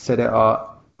said that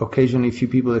occasionally, a few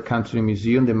people that come to the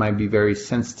museum, they might be very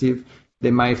sensitive.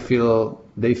 They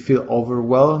feel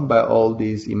overwhelmed by all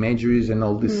these imageries and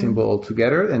all this symbol all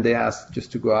together, and they ask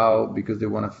just to go out because they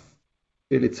want to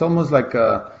feel. It's almost like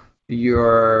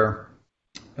you're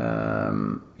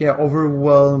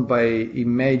overwhelmed by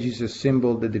images or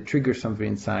symbol that they trigger something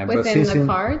inside. Within the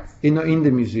cards? In the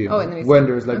museum. Oh, in the museum. When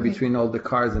there's like Okay. between all the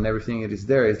cards and everything it is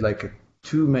there, it's like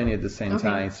too many at the same Okay.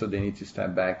 time, so they need to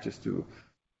step back just to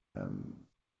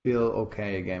feel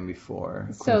okay again before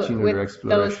So continue their with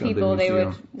exploration those people, of the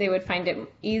museum. they would find it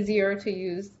easier to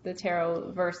use the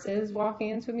tarot versus walking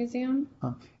into a museum?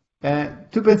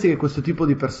 Tu pensi che questo tipo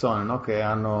di persone, no, che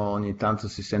hanno ogni tanto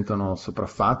si sentono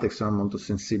sopraffatte, che sono molto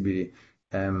sensibili,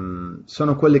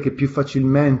 sono quelle che più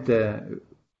facilmente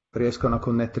riescono a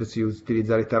connettersi e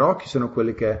utilizzare i tarocchi, sono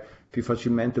quelle che più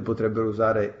facilmente potrebbero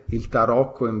usare il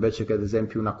tarocco invece che ad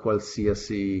esempio una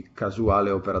qualsiasi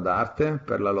casuale opera d'arte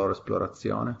per la loro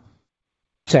esplorazione?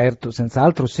 Certo,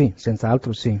 senz'altro sì.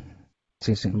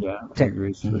 Sì, sì. Yeah, I Cioè,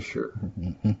 agree, for sure.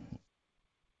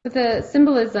 But the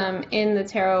symbolism in the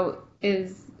tarot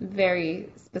is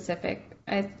very specific.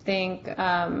 I think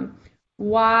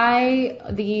why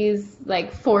these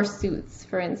like four suits,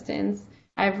 for instance.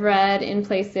 I've read in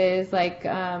places like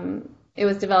it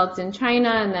was developed in China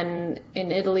and then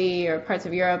in Italy or parts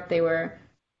of Europe they were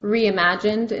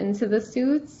reimagined into the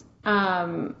suits.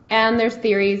 And there's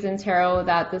theories in tarot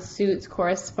that the suits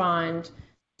correspond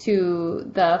to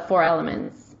the four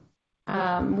elements.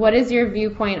 What is your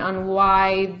viewpoint on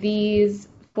why these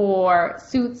four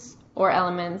suits or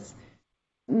elements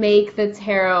make the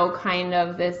tarot kind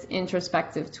of this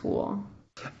introspective tool?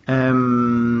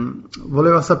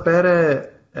 Volevo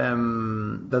sapere,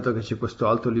 dato che c'è questo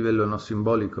alto livello no,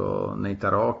 simbolico nei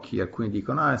tarocchi, alcuni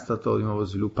dicono è stato di nuovo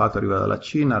sviluppato, arriva dalla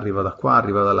Cina, arriva da qua,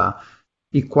 arriva da là.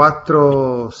 I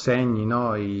quattro segni,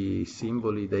 no, i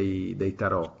simboli dei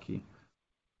tarocchi,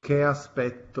 che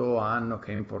aspetto hanno,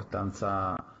 che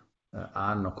importanza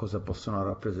hanno, cosa possono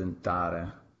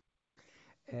rappresentare?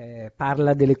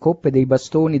 Parla delle coppe, dei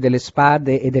bastoni, delle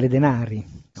spade e delle denari.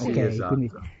 Sì, Ok, esatto.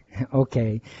 quindi,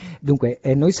 ok. Dunque,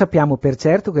 noi sappiamo per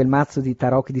certo che il mazzo di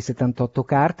tarocchi di 78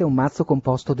 carte è un mazzo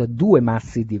composto da due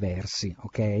mazzi diversi,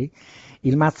 ok?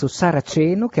 Il mazzo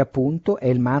saraceno, che appunto è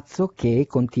il mazzo che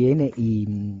contiene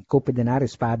i coppe, denari,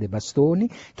 spade e bastoni,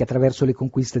 che attraverso le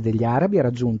conquiste degli arabi ha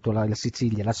raggiunto la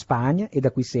Sicilia e la Spagna e da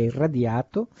qui si è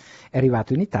irradiato, è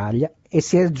arrivato in Italia e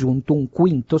si è aggiunto un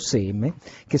quinto seme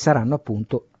che saranno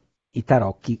appunto i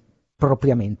tarocchi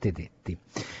propriamente detti.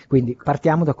 Quindi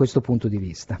partiamo da questo punto di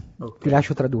vista. Ok. Ti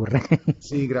lascio tradurre.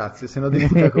 Sì, grazie, se no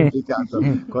diventa complicato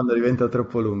quando diventa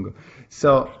troppo lungo.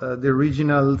 So, the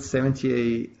original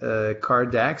 78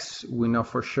 card decks, we know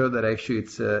for sure that actually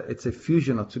it's a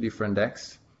fusion of two different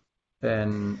decks.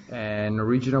 And an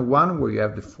original one where you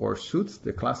have the four suits,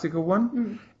 the classical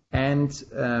one, and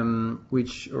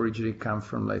which originally come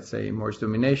from, let's say, Moorish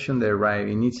domination. They arrived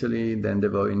in Italy, then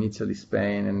developed in Italy,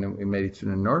 Spain, and we made it to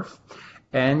the north.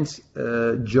 And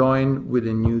join with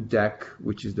a new deck,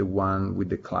 which is the one with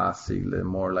the classic,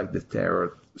 more like the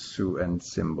tarot suit and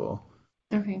symbol.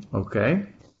 Okay. Okay?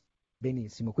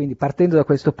 Benissimo, quindi partendo da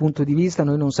questo punto di vista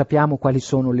noi non sappiamo quali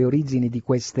sono le origini di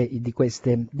queste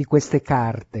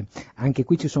carte, anche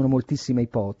qui ci sono moltissime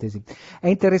ipotesi. È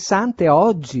interessante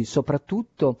oggi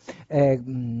soprattutto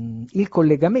il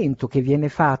collegamento che viene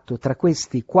fatto tra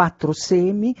questi 4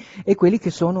 semi e quelli che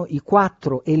sono i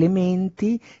 4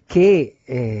 elementi che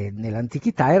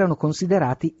nell'antichità erano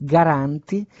considerati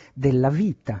garanti della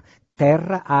vita: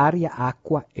 terra, aria,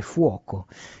 acqua e fuoco,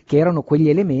 che erano quegli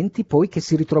elementi poi che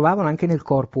si ritrovavano anche nel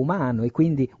corpo umano, e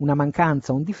quindi una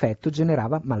mancanza, un difetto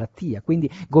generava malattia, quindi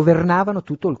governavano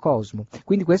tutto il cosmo.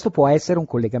 Quindi questo può essere un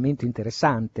collegamento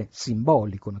interessante,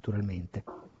 simbolico naturalmente.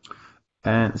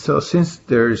 And so since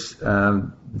there's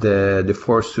the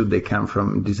four suit, they come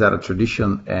from this other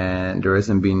tradition, and there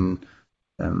hasn't been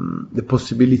the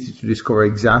possibility to discover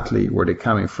exactly where they're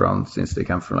coming from, since they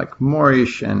come from like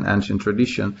Moorish and ancient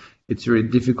tradition, it's really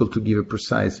difficult to give a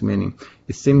precise meaning.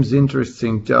 It seems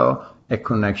interesting though, a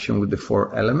connection with the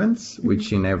 4 elements,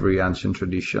 which in every ancient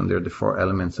tradition, they're the 4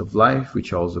 elements of life,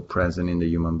 which are also present in the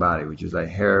human body, which is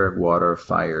like air, water,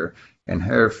 fire, and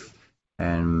earth,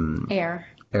 and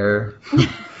Air.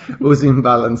 Whose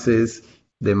imbalances,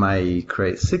 they might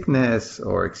create sickness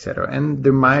or etc. And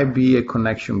there might be a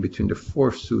connection between the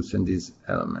 4 suits and these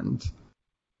elements.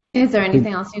 Is there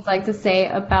anything else you'd like to say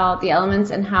about the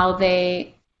elements and how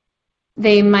they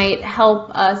might help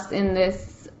us in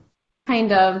this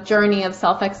kind of journey of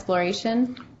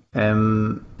self-exploration?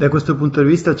 Da questo punto di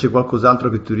vista c'è qualcos'altro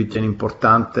che tu ritieni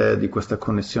importante di questa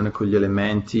connessione con gli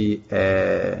elementi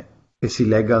e si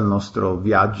lega al nostro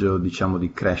viaggio, diciamo,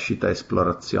 di crescita e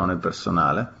esplorazione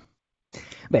personale?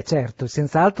 Beh, certo,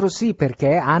 senz'altro sì,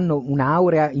 perché hanno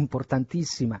un'aurea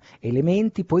importantissima,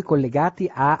 elementi poi collegati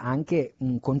a anche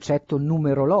un concetto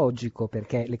numerologico,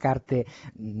 perché le carte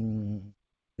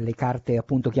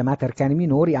appunto chiamate arcani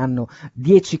minori hanno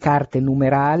 10 carte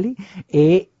numerali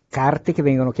e carte che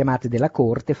vengono chiamate della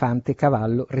corte: fante,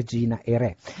 cavallo, regina e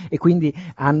re, e quindi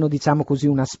hanno, diciamo così,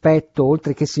 un aspetto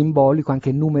oltre che simbolico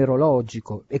anche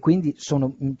numerologico, e quindi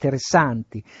sono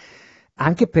interessanti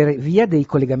anche per via dei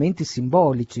collegamenti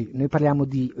simbolici. Noi parliamo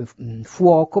di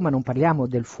fuoco, ma non parliamo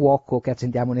del fuoco che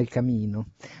accendiamo nel camino,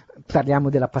 parliamo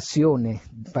della passione,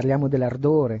 parliamo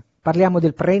dell'ardore, parliamo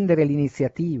del prendere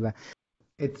l'iniziativa.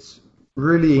 It's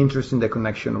really interesting, the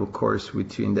connection, of course,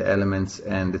 between the elements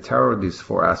and the tarot, these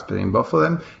 4 aspects in both of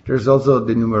them. There's also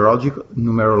the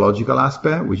numerological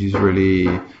aspect, which is really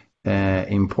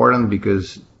important,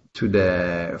 because to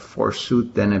the 4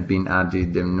 suit then have been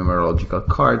added the numerological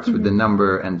cards with the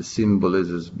number and the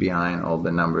symbolisms behind all the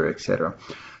number, etc.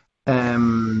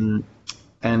 And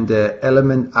the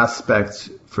element aspects,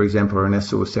 for example,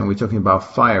 Ernesto was saying, we're talking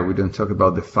about fire. We don't talk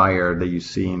about the fire that you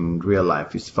see in real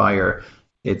life. It's fire.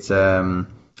 It's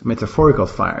metaphorical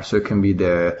fire. So it can be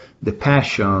the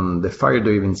passion, the fire that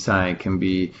you have inside, can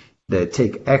be the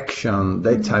take action,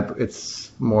 that type.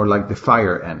 It's more like the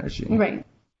fire energy. Right.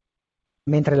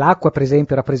 Mentre l'acqua, per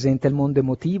esempio, rappresenta il mondo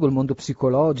emotivo, il mondo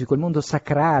psicologico, il mondo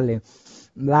sacrale,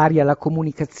 l'aria, la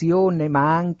comunicazione,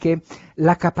 ma anche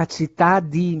la capacità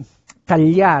di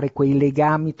tagliare quei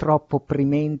legami troppo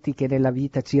opprimenti che nella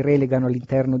vita ci relegano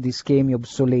all'interno di schemi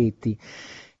obsoleti.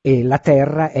 E la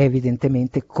terra è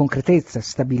evidentemente concretezza,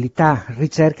 stabilità,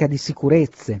 ricerca di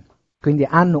sicurezze. Quindi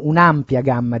hanno un'ampia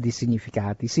gamma di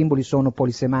significati. I simboli sono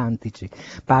polisemantici,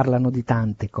 parlano di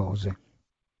tante cose.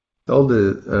 All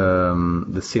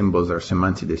the symbols are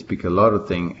semantic. They speak a lot of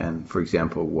things. And for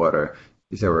example, water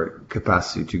is our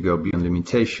capacity to go beyond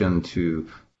limitation, to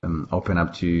open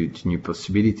up to new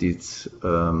possibilities.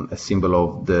 A symbol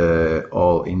of the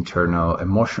all internal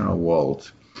emotional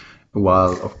world.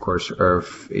 While of course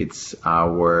Earth, it's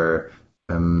our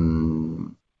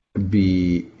being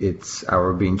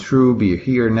true, be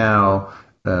here now,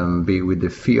 be with the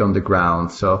feet on the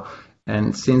ground. So.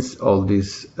 And since all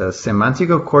this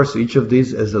semantic, of course, each of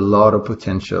these has a lot of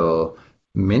potential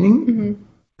meaning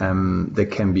that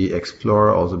can be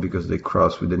explored also because they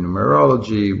cross with the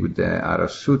numerology, with the other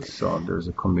suits, so there's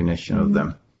a combination of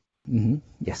them.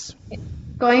 Yes.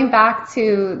 Going back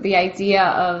to the idea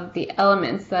of the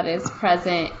elements that is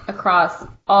present across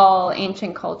all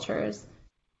ancient cultures,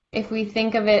 if we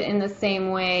think of it in the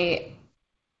same way,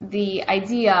 the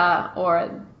idea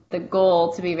or the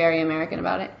goal, to be very American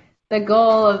about it, the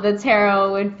goal of the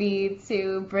tarot would be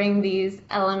to bring these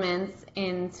elements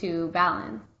into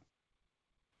balance.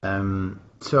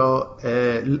 So,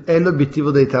 è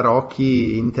l'obiettivo dei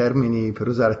tarocchi, in termini, per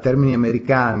usare termini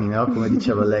americani, no? Come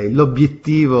diceva lei,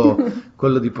 l'obiettivo,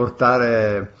 quello di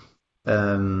portare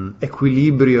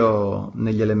equilibrio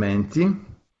negli elementi?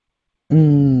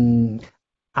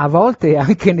 A volte è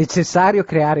anche necessario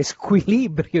creare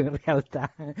squilibrio in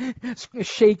realtà,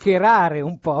 shakerare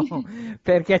un po',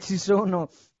 perché ci sono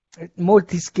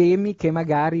molti schemi che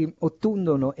magari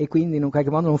ottundono e quindi in un qualche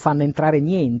modo non fanno entrare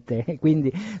niente. E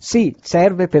quindi sì,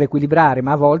 serve per equilibrare,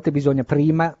 ma a volte bisogna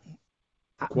prima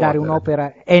dare Quote.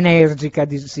 un'opera energica,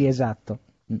 sì, esatto.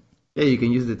 Yeah, you can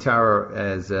use the tarot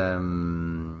as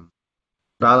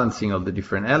balancing of the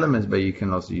different elements, but you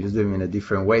can also use them in a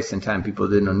different way. Sometimes people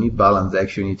that don't need balance, they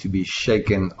actually need to be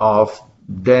shaken off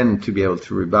then to be able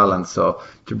to rebalance. So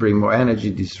to bring more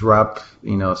energy, disrupt,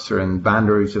 certain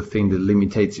boundaries or things that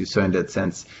limitates you. So in that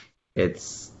sense, it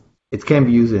can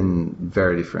be used in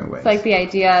very different ways. It's like the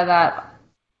idea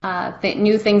that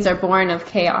new things are born of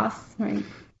chaos, right?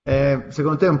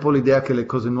 Secondo te è un po' l'idea che le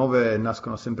cose nuove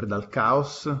nascono sempre dal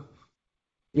caos?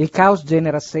 Il caos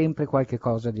genera sempre qualche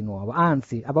cosa di nuovo,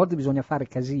 anzi, a volte bisogna fare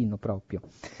casino proprio.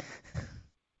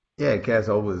 Yeah, chaos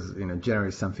always,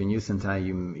 generates something new. Sometimes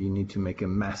you need to make a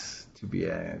mess to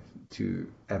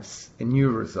have a new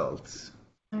results.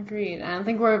 Agreed. And I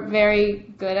think we're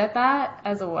very good at that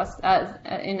as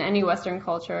in any Western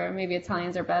culture. Maybe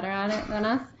Italians are better at it than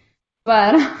us.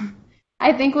 But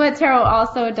I think what tarot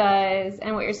also does,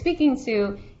 and what you're speaking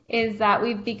to, is that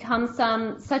we've become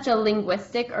such a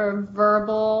linguistic or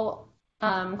verbal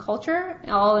culture,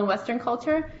 all in Western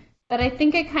culture, that I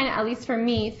think it kind of, at least for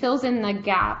me, fills in the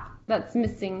gap that's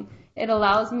missing. It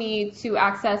allows me to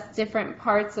access different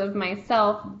parts of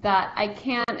myself that I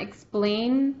can't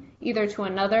explain either to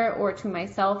another or to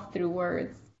myself through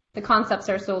words. The concepts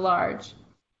are so large.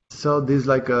 So this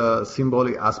like a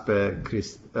symbolic aspect,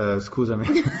 scusami,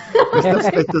 questo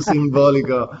aspetto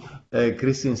simbolico,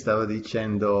 Christine stava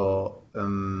dicendo,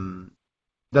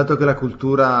 dato che le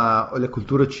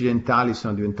culture occidentali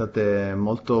sono diventate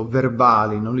molto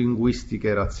verbali, non linguistiche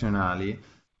e razionali,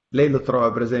 lei lo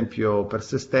trova per esempio per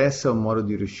se stessa un modo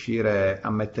di riuscire a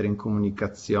mettere in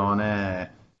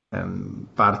comunicazione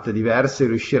parti diverse,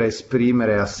 riuscire a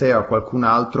esprimere a sé o a qualcun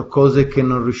altro cose che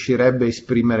non riuscirebbe a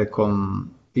esprimere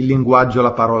con il linguaggio,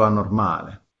 la parola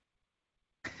normale.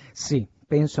 Sì,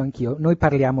 penso anch'io. Noi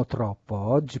parliamo troppo,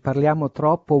 oggi parliamo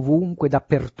troppo ovunque,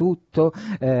 dappertutto,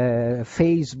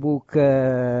 Facebook,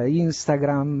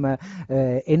 Instagram,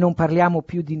 e non parliamo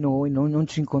più di noi, non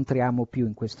ci incontriamo più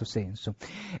in questo senso.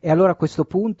 E allora a questo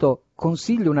punto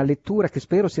consiglio una lettura che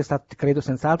credo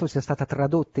senz'altro sia stata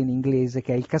tradotta in inglese,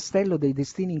 che è Il Castello dei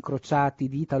Destini Incrociati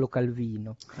di Italo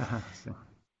Calvino. Sì.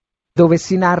 Dove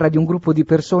si narra di un gruppo di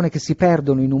persone che si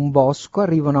perdono in un bosco,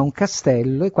 arrivano a un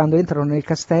castello e quando entrano nel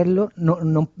castello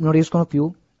non riescono più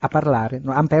a parlare,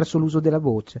 hanno perso l'uso della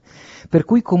voce, per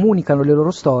cui comunicano le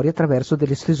loro storie attraverso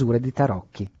delle stesure di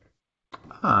tarocchi.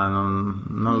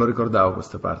 Non lo ricordavo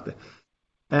questa parte.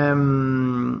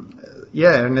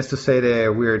 Ernesto said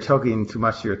we're talking too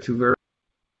much here, too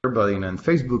verbal on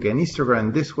Facebook and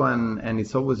Instagram, this one, and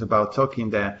it's always about talking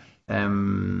that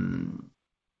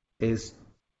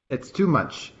it's too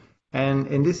much. And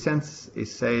in this sense,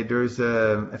 there's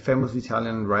a famous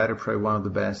Italian writer, probably one of the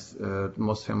best,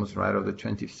 most famous writer of the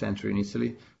 20th century in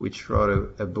Italy, which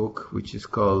wrote a book which is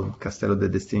called Castello dei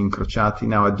Destini Incrociati.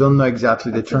 Now, I don't know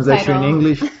exactly the translation in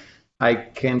English. I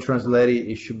can translate it.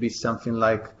 It should be something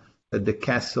like the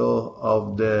castle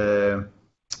of the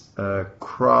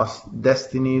cross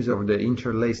destinies or the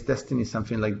interlaced destinies,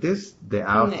 something like this. The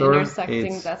author,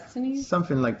 intersecting destinies,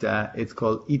 something like that. It's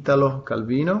called Italo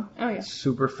Calvino. Oh yeah,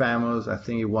 super famous. I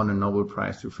think he won a Nobel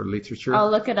Prize for literature. I'll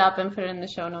look it up and put it in the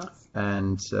show notes.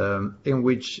 And in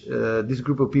which this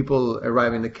group of people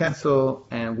arrive in the castle,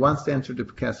 and once they enter the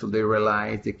castle, they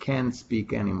realize they can't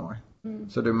speak anymore.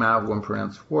 So their mouth won't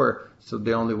pronounce word. So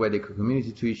the only way they can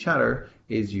communicate to each other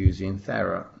is using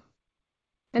tarot.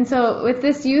 And so with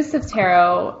this use of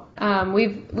tarot,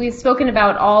 we've spoken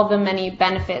about all the many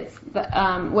benefits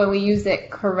when we use it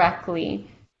correctly.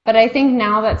 But I think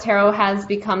now that tarot has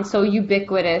become so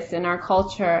ubiquitous in our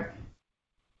culture,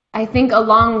 I think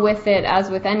along with it, as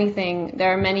with anything,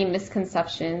 there are many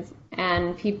misconceptions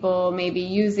and people maybe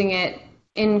using it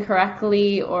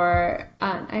incorrectly, or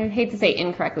I hate to say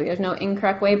incorrectly, there's no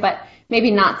incorrect way, but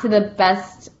maybe not to the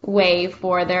best way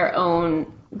for their own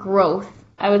growth.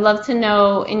 I would love to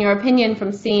know, in your opinion,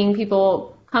 from seeing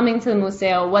people coming to the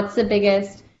museo, what's the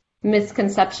biggest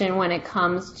misconception when it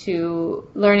comes to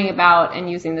learning about and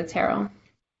using the tarot?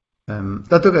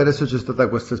 Dato che adesso c'è stata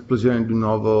questa esplosione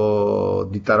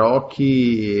di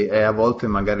tarocchi e a volte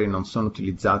magari non sono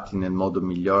utilizzati nel modo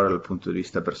migliore dal punto di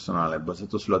vista personale,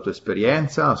 basato sulla tua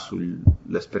esperienza,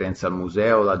 sull'esperienza al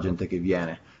museo, la gente che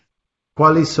viene,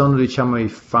 quali sono, diciamo, i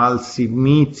falsi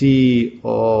miti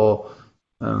o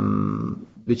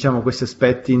diciamo questi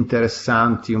aspetti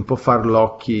interessanti, un po'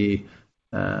 farlocchi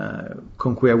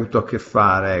con cui hai avuto a che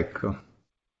fare, ecco.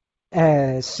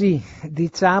 Sì,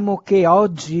 diciamo che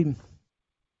oggi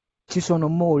ci sono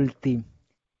molti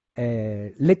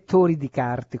lettori di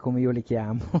carte, come io li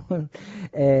chiamo.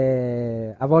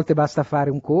 A volte basta fare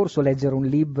un corso, leggere un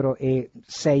libro e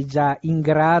sei già in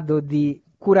grado di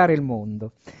curare il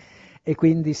mondo. E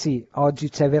quindi sì, oggi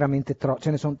c'è veramente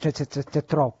c'è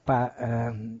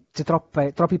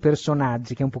troppi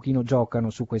personaggi che un pochino giocano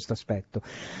su questo aspetto.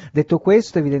 Detto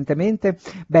questo, evidentemente,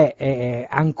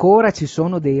 ancora ci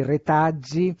sono dei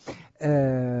retaggi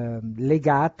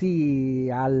legati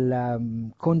al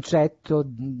concetto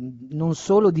non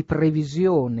solo di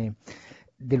previsione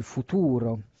del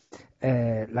futuro.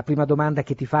 La prima domanda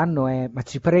che ti fanno è: ma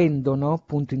ci prendono?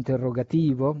 Punto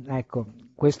interrogativo. Ecco,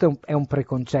 questo è un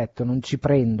preconcetto, non ci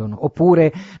prendono,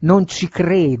 oppure non ci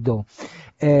credo.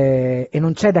 E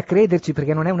non c'è da crederci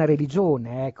perché non è una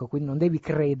religione, ecco, quindi non devi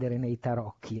credere nei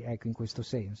tarocchi, ecco, in questo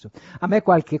senso. A me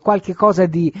qualche cosa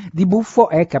di buffo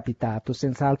è capitato,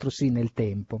 senz'altro sì, nel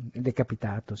tempo, ed è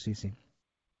capitato, sì, sì.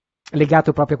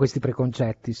 Legato proprio a questi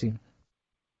preconcetti, sì.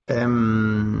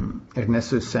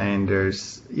 Ernesto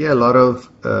Sanders, yeah, a lot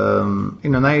of,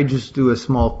 now you just do a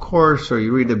small course or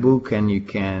you read a book and you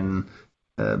can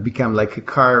become like a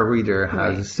card reader,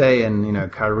 how to say, and, a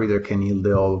card reader can heal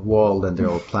the whole world and the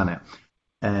whole planet.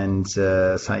 And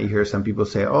so you hear some people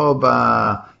say, oh,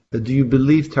 but do you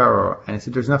believe tarot? And I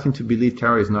said, there's nothing to believe.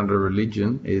 Tarot is not a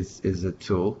religion, is a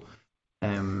tool.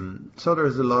 So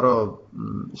there's a lot of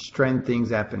strange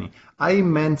things happening. Hai in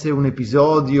mente un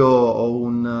episodio o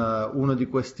uno di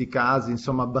questi casi,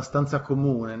 insomma, abbastanza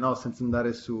comune, no? Senza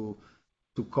andare su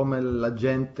come la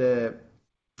gente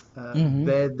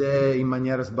vede in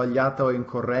maniera sbagliata o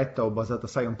incorretta o basata,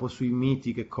 sai, un po' sui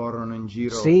miti che corrono in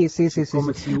giro, sì,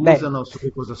 come sì. si usano, su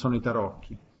che cosa sono i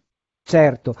tarocchi.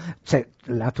 Certo,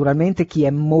 naturalmente chi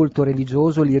è molto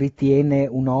religioso li ritiene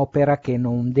un'opera che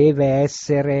non deve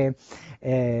essere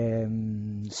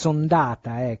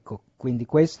sondata, ecco, quindi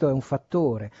questo è un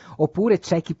fattore. Oppure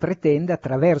c'è chi pretende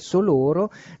attraverso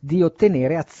loro di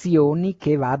ottenere azioni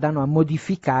che vadano a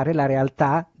modificare la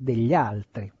realtà degli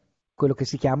altri, quello che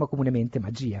si chiama comunemente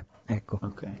magia. Ecco.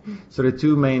 Okay, so the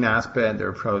two main aspects that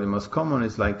are probably the most common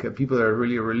is like people that are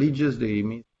really religious,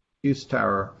 they use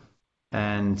tarot.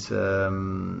 And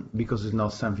because it's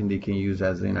not something they can use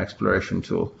as an exploration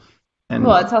tool. And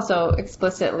well, it's also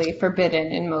explicitly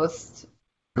forbidden in most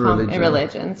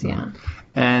religions, yeah. Mm-hmm.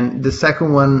 And the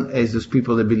second one is those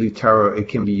people that believe tarot, it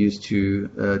can be used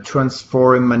to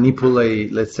transform and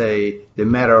manipulate, let's say, the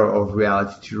matter of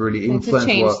reality to really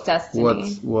influence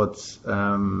what's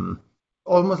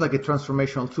almost like a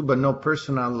transformational tool, but not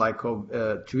personal, like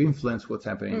to influence what's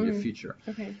happening in the future.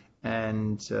 Okay.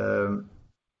 And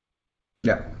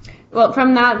yeah. Well,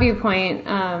 from that viewpoint,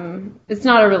 it's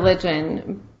not a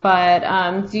religion,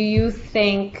 but do you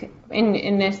think, in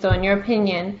your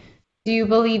opinion, do you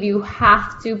believe you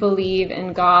have to believe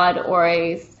in God or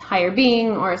a higher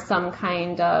being or some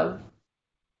kind of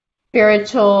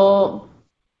spiritual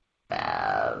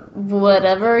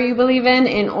whatever you believe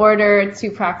in order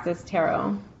to practice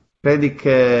tarot? Credi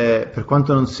che, per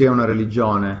quanto non sia una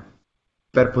religione,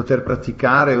 per poter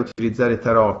praticare e utilizzare i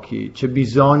tarocchi c'è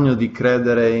bisogno di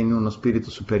credere in uno spirito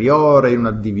superiore, in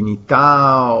una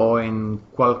divinità o in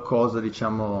qualcosa,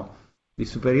 diciamo, di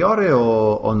superiore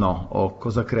o no? O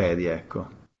cosa credi, ecco?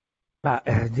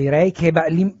 Direi che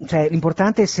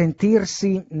l'importante è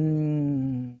sentirsi,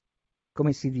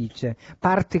 come si dice,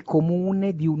 parte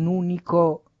comune di un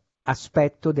unico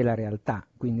aspetto della realtà,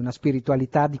 quindi una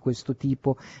spiritualità di questo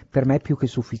tipo per me è più che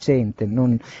sufficiente,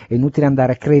 è inutile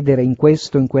andare a credere in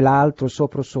questo, in quell'altro,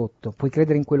 sopra o sotto, puoi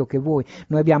credere in quello che vuoi.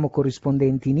 Noi abbiamo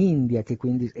corrispondenti in India che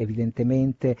quindi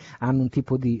evidentemente hanno un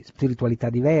tipo di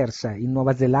spiritualità diversa, in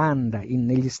Nuova Zelanda,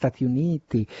 negli Stati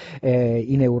Uniti,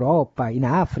 in Europa, in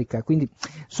Africa, quindi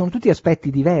sono tutti aspetti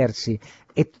diversi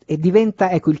e diventa,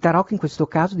 ecco, il tarocco in questo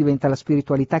caso diventa la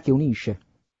spiritualità che unisce.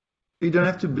 You don't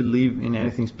have to believe in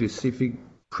anything specific,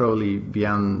 probably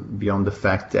beyond the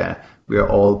fact that we are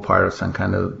all part of some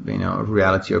kind of,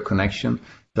 reality or connection.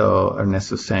 So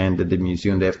Ernesto's saying that the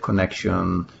museum, they have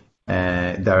connection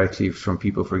directly from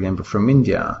people, for example, from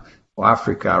India or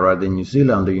Africa rather than New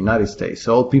Zealand or the United States.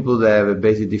 So all people that have a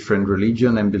basic different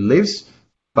religion and beliefs,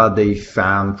 but they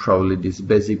found probably this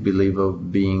basic belief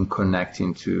of being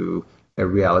connecting to a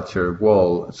reality or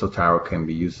world, so tarot can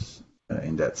be used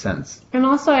in that sense. And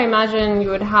also I imagine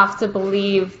you would have to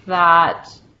believe that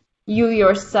you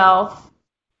yourself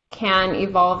can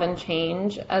evolve and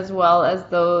change as well as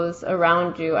those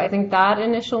around you. I think that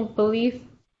initial belief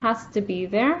has to be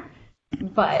there,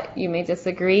 but you may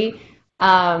disagree.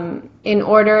 in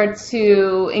order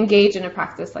to engage in a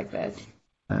practice like this?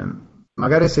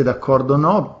 Magari sei d'accordo o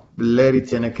no, lei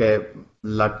ritiene che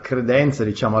la credenza,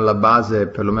 diciamo, alla base,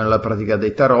 perlomeno la pratica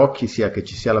dei tarocchi, sia che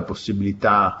ci sia la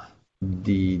possibilità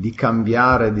di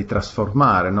cambiare, di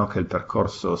trasformare, no? Che il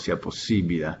percorso sia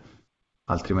possibile,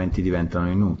 altrimenti diventano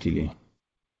inutili.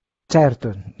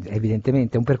 Certo,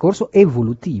 evidentemente è un percorso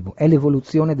evolutivo, è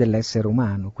l'evoluzione dell'essere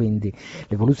umano, quindi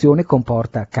l'evoluzione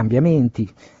comporta cambiamenti,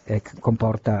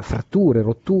 comporta fratture,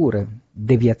 rotture,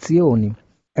 deviazioni,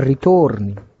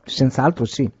 ritorni, senz'altro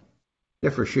sì.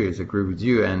 Yeah, for sure, I agree with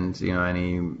you. And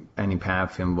any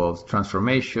path involves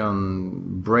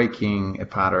transformation, breaking a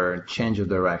pattern, change of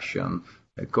direction,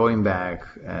 going back,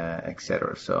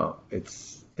 etc. So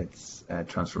it's a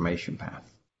transformation path.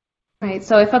 Right.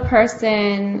 So if a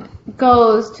person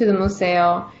goes to the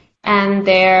museo and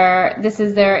this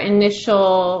is their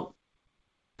initial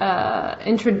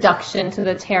introduction to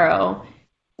the tarot,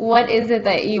 what is it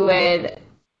that you would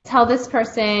tell this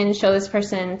person, show this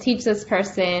person, teach this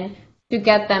person to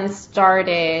get them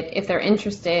started if they're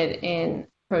interested in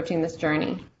approaching this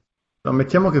journey?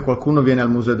 Ammettiamo che qualcuno viene al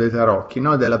Museo dei Tarocchi,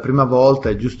 no? Ed è la prima volta,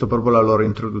 è giusto proprio la loro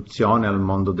introduzione al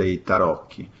mondo dei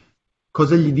tarocchi.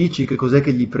 Cosa gli dici, che cos'è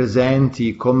che gli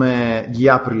presenti, come gli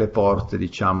apri le porte,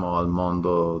 diciamo, al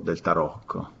mondo del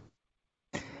tarocco?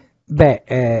 Beh,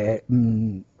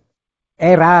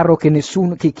 è raro che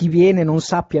chi viene non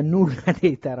sappia nulla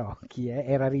dei tarocchi,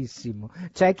 è rarissimo.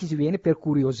 C'è chi ci viene per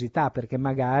curiosità, perché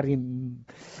magari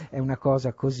è una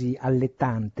cosa così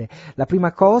allettante. La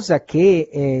prima cosa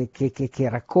che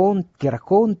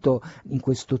racconto in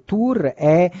questo tour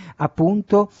è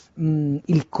appunto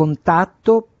il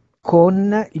contatto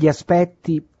con gli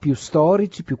aspetti più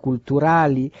storici, più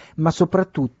culturali, ma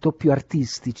soprattutto più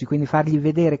artistici, quindi fargli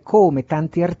vedere come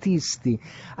tanti artisti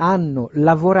hanno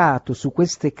lavorato su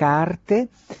queste carte,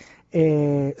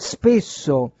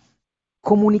 spesso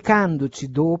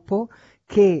comunicandoci dopo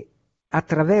che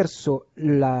attraverso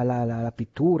la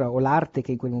pittura o l'arte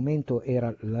che in quel momento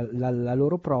era la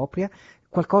loro propria,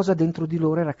 qualcosa dentro di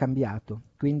loro era cambiato,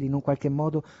 quindi in un qualche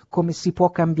modo come si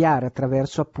può cambiare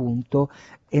attraverso appunto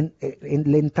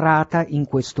l'entrata in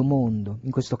questo mondo,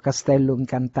 in questo castello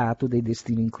incantato dei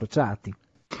destini incrociati.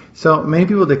 So many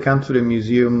people that come to the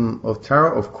Museum of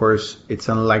Tarot, of course, it's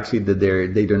unlikely that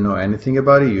they don't know anything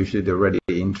about it. Usually they're already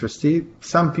interested.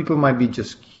 Some people might be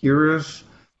just curious,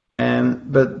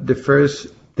 but the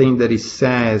first thing that he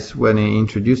says when he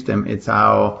introduced them, it's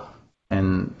how,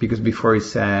 and because before he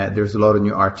said there's a lot of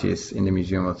new artists in the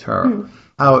Museum of Tarot,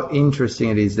 how interesting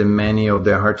it is that many of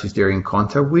the artists they're in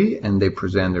contact with and they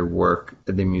present their work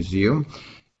at the museum.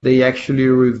 They actually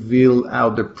reveal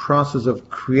how the process of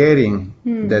creating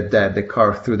the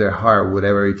card through their heart,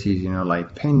 whatever it is,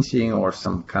 like painting or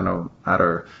some kind of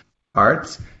other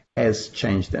arts, has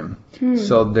changed them.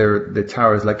 So the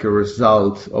tarot is like a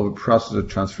result of a process of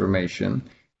transformation.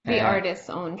 The artist's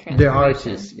own transformation. The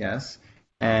artist, yes.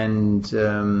 And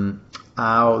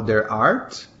how their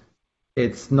art,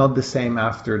 it's not the same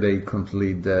after they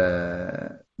complete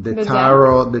the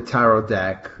tarot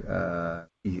deck.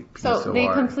 So they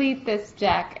complete this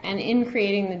deck, and in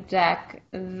creating the deck,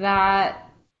 that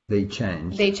they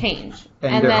change.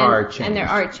 And their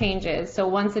art changes. So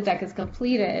once the deck is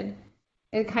completed,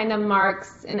 it kind of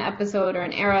marks an episode or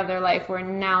an era of their life where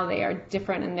now they are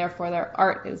different, and therefore their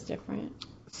art is different.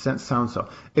 Sounds so.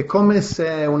 È come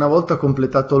se una volta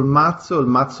completato il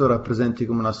mazzo rappresenti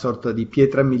come una sorta di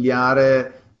pietra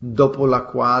miliare dopo la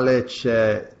quale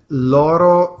c'è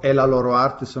loro e la loro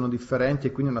arte sono differenti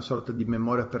e quindi una sorta di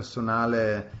memoria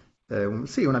personale,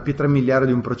 sì, una pietra miliare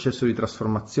di un processo di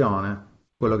trasformazione,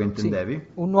 quello che intendevi? Sì,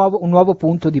 un nuovo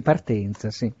punto di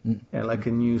partenza, sì. Yeah, like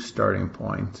a new starting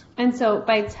point. And so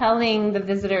by telling the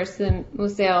visitors to the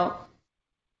museo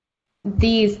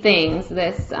these things,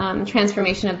 this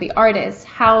transformation of the artist,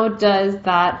 how does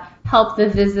that help the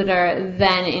visitor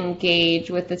then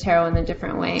engage with the tarot in a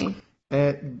different way?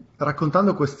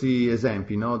 Raccontando questi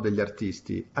esempi, no, degli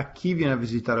artisti, a chi viene a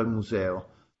visitare il museo,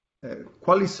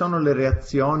 quali sono le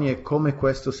reazioni e come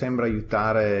questo sembra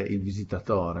aiutare il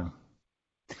visitatore?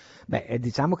 Beh,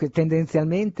 diciamo che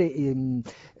tendenzialmente il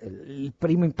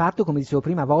primo impatto, come dicevo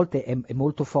prima, a volte è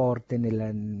molto forte,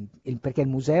 perché il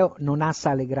museo non ha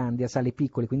sale grandi, ha sale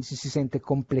piccole, quindi ci si sente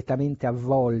completamente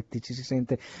avvolti, ci si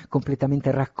sente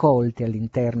completamente raccolti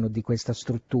all'interno di questa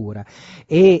struttura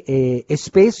e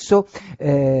spesso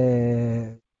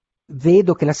vedo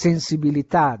che la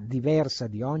sensibilità diversa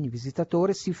di ogni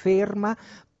visitatore si ferma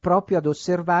proprio ad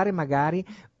osservare magari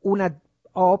una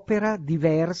opera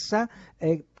diversa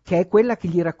che è quella che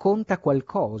gli racconta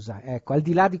qualcosa, ecco, al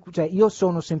di là di, cioè io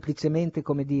sono semplicemente,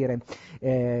 come dire,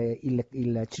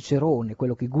 il cicerone,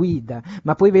 quello che guida,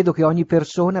 ma poi vedo che ogni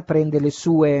persona prende le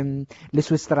sue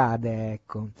strade,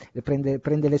 ecco,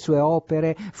 prende le sue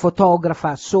opere,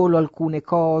 fotografa solo alcune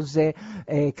cose,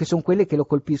 che sono quelle che lo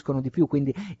colpiscono di più,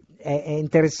 quindi è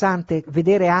interessante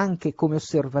vedere anche come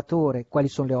osservatore quali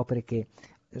sono le opere che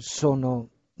sono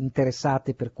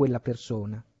interessate per quella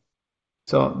persona.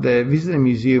 So the visit a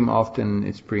museum often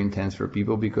is pretty intense for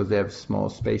people because they have small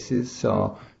spaces.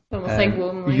 So Almost like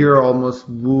womb. Like. you're almost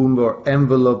womb or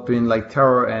enveloping like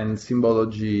tarot and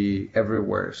symbology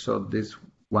everywhere. So this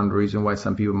one reason why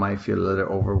some people might feel a little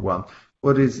overwhelmed.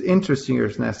 What is interesting,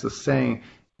 as Ernesto's saying,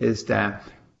 is that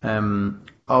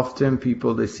often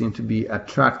people, they seem to be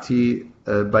attracted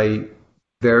by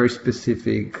very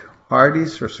specific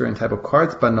artists or certain type of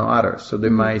cards, but not others. So they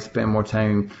might spend more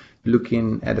time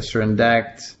looking at a certain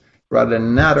deck rather than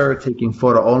another, taking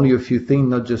photo only a few things,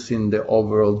 not just in the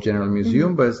overall general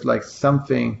museum, but it's like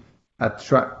something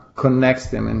connects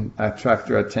them and attract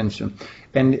their attention.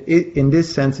 And in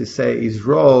this sense, his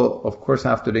role, of course,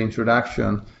 after the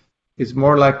introduction, is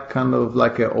more like kind of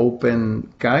like an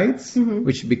open guide,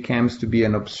 which becomes to be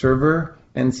an observer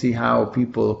and see how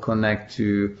people connect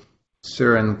to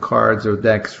certain cards or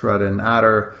decks rather than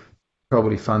other.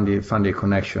 Probably found the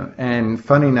connection. And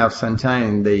funny enough,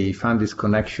 sometimes they found this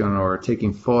connection or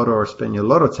taking photo or spending a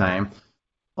lot of time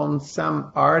on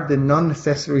some art that not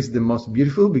necessarily is the most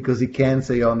beautiful, because you can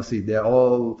say honestly, the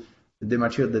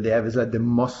material that they have is like the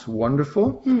most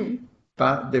wonderful,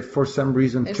 but they for some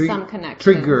reason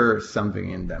trigger something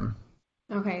in them.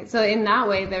 Okay, so in that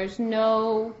way, there's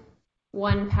no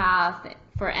one path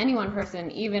for any one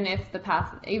person, even if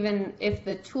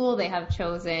the tool they have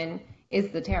chosen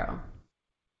is the tarot.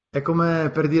 È come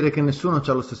per dire che nessuno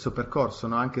ha lo stesso percorso,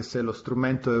 no? Anche se lo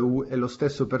strumento è lo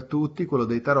stesso per tutti, quello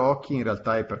dei tarocchi, in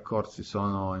realtà i percorsi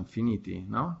sono infiniti,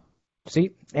 no?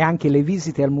 Sì, e anche le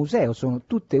visite al museo sono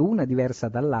tutte una diversa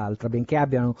dall'altra, benché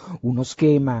abbiano uno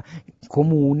schema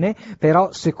comune,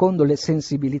 però secondo le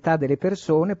sensibilità delle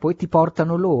persone poi ti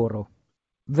portano loro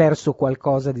verso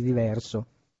qualcosa di diverso.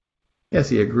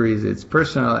 Yes, he agrees. It's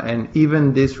personal, and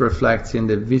even this reflects in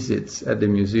the visits at the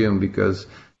museum, because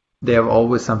they have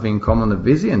always something in common, a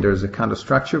visit, and there's a kind of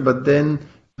structure, but then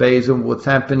based on what's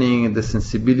happening and the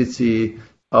sensibility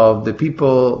of the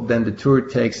people, then the tour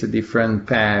takes a different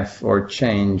path or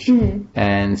change,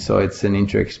 and so it's an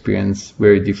experience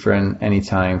very different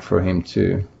anytime for him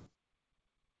too.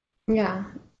 Yeah,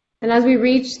 and as we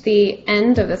reach the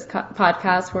end of this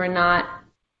podcast, we're not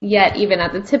yet even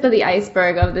at the tip of the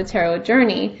iceberg of the tarot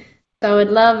journey, so I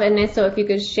would love, Ernesto, if you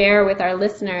could share with our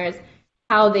listeners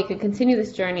how they could continue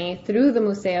this journey through the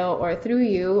museo or through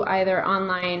you, either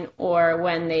online or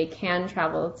when they can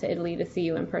travel to Italy to see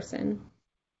you in person.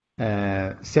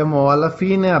 Siamo alla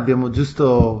fine, abbiamo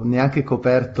giusto neanche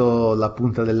coperto la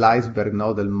punta dell'iceberg,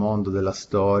 no? Del mondo, della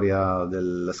storia,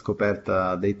 della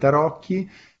scoperta dei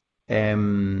tarocchi.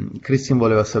 Christian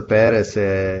voleva sapere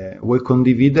se vuoi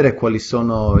condividere quali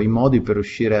sono i modi per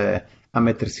riuscire a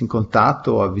mettersi in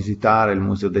contatto o a visitare il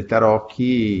Museo dei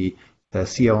Tarocchi,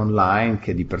 sia online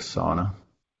che di persona.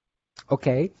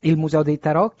 Ok, il Museo dei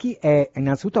Tarocchi è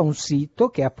innanzitutto un sito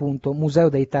che è appunto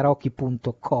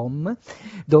museodeitarocchi.com,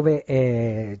 dove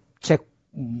c'è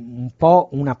un po'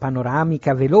 una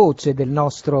panoramica veloce del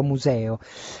nostro museo.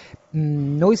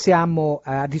 Noi siamo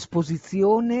a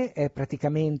disposizione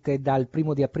praticamente dal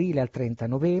 1 di aprile al 30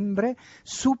 novembre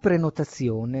su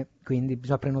prenotazione, quindi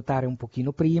bisogna prenotare un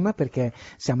pochino prima perché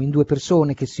siamo in 2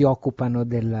 persone che si occupano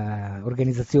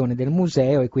dell'organizzazione del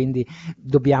museo e quindi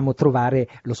dobbiamo trovare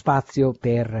lo spazio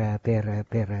per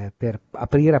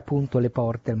aprire appunto le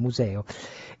porte al museo.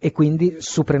 E quindi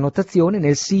su prenotazione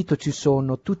nel sito ci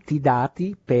sono tutti i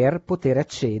dati per poter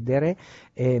accedere,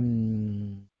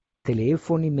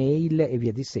 telefoni, mail e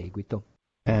via di seguito.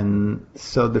 And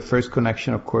so the first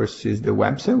connection, of course, is the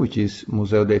website, which is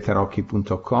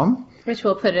museodeitarocchi.com. Which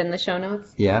we'll put in the show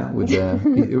notes. Yeah, with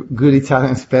the good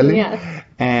Italian spelling. Yes.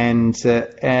 And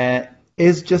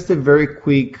it's just a very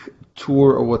quick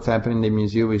tour of what's happening in the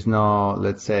museum. Is not,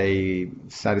 let's say,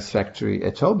 satisfactory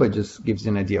at all, but just gives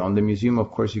you an idea. On the museum, of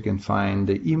course, you can find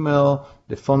the email,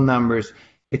 the phone numbers.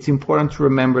 It's important to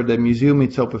remember the museum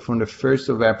is open from the 1st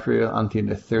of April until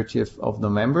the 30th of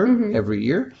November every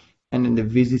year. And then the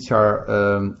visits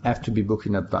have to be booked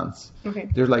in advance. Okay.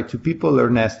 There's like 2 people,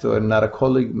 Ernesto and another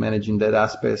colleague, managing that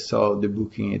aspect. So the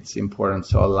booking, it's important.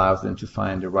 So it allows them to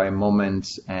find the right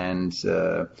moments and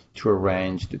to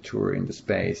arrange the tour in the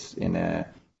space in a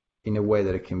way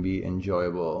that it can be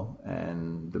enjoyable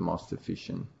and the most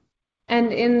efficient.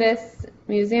 And in this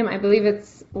museum, I believe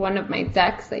it's one of my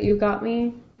decks that you got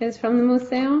me is from the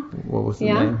museo. What was the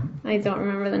name? I don't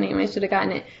remember the name. I should have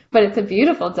gotten it. But it's a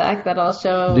beautiful deck that I'll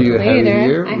show Do you later. have it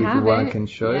here? I have one it. I can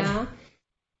show Yeah. you.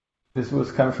 This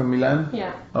was coming from Milan?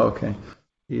 Yeah. Ok.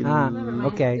 Never mind.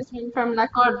 ok. This one from La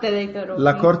Corte dei Tarocchi.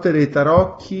 La Corte dei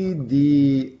Tarocchi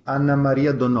di Anna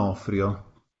Maria Donofrio.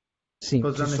 Sì,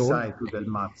 Cosa ci ne sono. sai tu del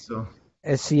mazzo?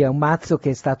 Sì, è un mazzo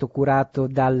che è stato curato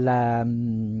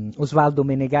dal Osvaldo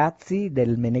Menegazzi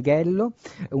del Meneghello,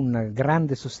 un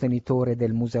grande sostenitore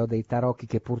del Museo dei Tarocchi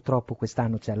che purtroppo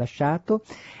quest'anno ci ha lasciato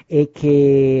e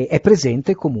che è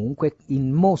presente comunque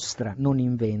in mostra, non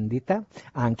in vendita,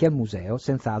 anche al museo,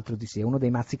 senz'altro di sé, uno dei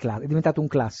mazzi classici, è diventato un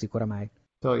classico oramai.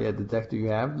 So yeah, the deck that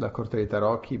you have, La Corte dei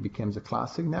Tarocchi, becomes a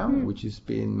classic now, which is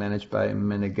being managed by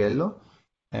Meneghello,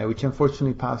 which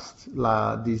unfortunately passed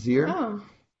this year. Oh.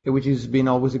 Which has been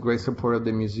always a great supporter of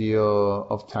the Museum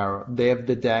of Tarot. They have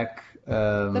the deck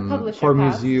publisher for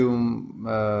passed.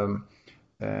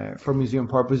 museum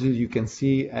purposes. You can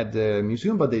see at the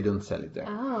museum, but they don't sell it there.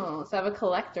 Oh, so I have a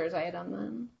collector's item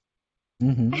then.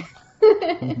 Mhm.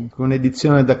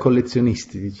 Un'edizione da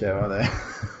collezionisti, diceva lei.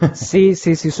 Sì,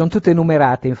 sono tutte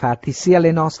numerate infatti, sia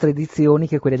le nostre edizioni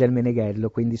che quelle del Meneghello,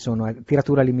 quindi sono a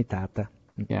tiratura limitata.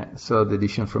 Yeah, so the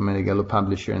edition from Meneghello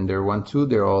publisher and their one too,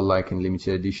 they're all like in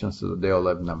limited edition, so they all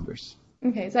have numbers.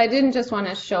 Okay, so I didn't just want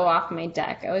to show off my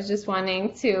deck. I was just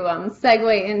wanting to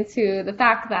segue into the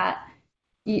fact that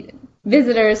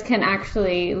visitors can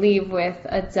actually leave with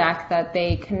a deck that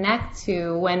they connect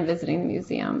to when visiting the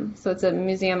museum. So it's a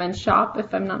museum and shop,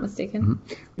 if I'm not mistaken.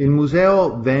 Mm-hmm. Il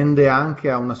museo vende anche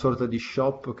a una sorta di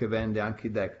shop che vende anche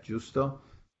i deck, giusto?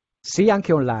 Sia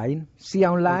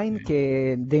online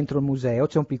che dentro il museo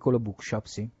c'è un piccolo bookshop,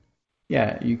 sì.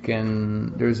 Yeah,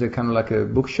 there's a kind of like a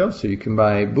bookshop, so you can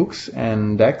buy books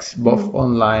and decks, both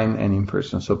online and in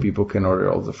person, so people can order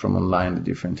also from online the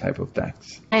different type of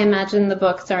decks. I imagine the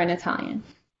books are in Italian.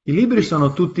 I libri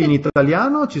sono tutti in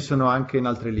italiano o ci sono anche in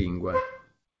altre lingue?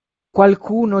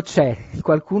 Qualcuno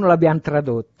l'abbiamo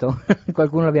tradotto, Some of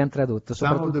the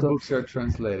soprattutto. books are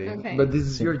translated, Okay. but this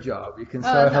is your job. You can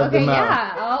start help Okay, them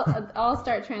out. yeah, I'll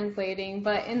start translating.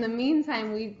 But in the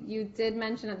meantime, you did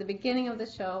mention at the beginning of the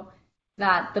show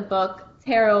that the book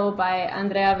Tarot by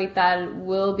Andrea Vital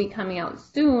will be coming out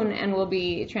soon and will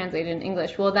be translated in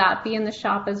English. Will that be in the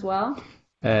shop as well?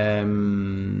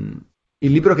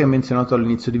 Il libro che hai menzionato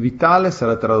all'inizio di Vitale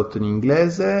sarà tradotto in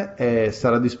inglese e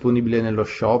sarà disponibile nello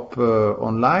shop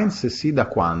online? Se sì, da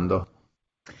quando?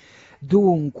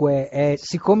 Dunque,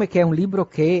 siccome che è un libro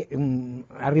che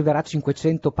arriverà a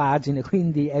 500 pagine,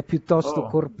 quindi è piuttosto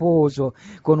corposo,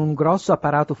 con un grosso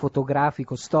apparato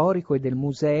fotografico, storico e del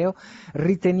museo,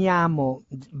 riteniamo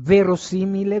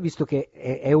verosimile, visto che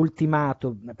è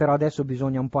ultimato, però adesso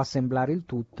bisogna un po' assemblare il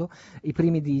tutto, i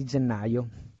primi di gennaio.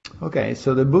 Okay,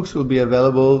 so the books will be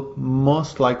available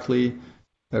most likely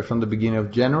from the beginning of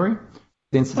January.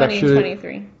 Since it's actually,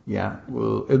 2023. yeah,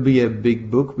 it'll be a big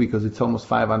book because it's almost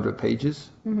 500 pages.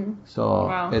 So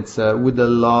Wow. it's with a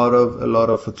lot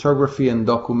of photography and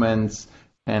documents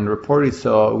and reporting.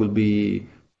 So it will be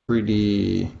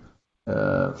pretty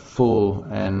full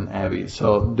and heavy.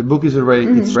 So the book is already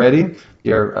it's ready.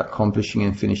 They're accomplishing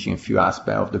and finishing a few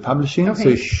aspects of the publishing, so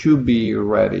Okay. it should be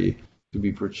ready to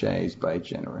be purchased by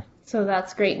January. So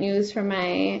that's great news for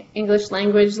my English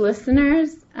language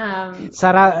listeners.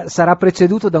 Sarà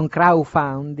preceduto da un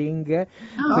crowdfunding,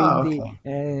 quindi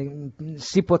okay.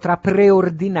 si potrà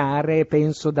preordinare,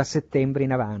 penso, da settembre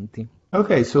in avanti.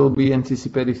 Okay, so it'll be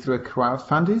anticipated through a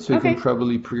crowdfunding, so you Okay. can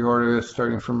probably pre-order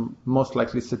starting from most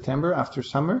likely September after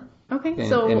summer Okay, in,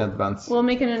 so in advance. we'll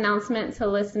make an announcement to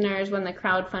listeners when the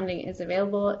crowdfunding is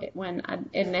available, when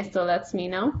Ernesto lets me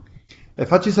know. E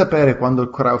facci sapere quando il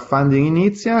crowdfunding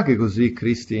inizia, che così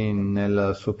Cristi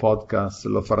nel suo podcast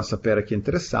lo farà sapere a chi è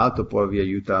interessato, poi vi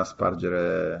aiuta a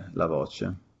spargere la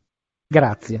voce.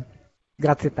 Grazie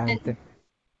tante.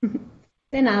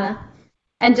 De nada.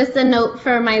 And just a note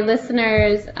for my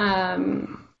listeners,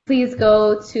 please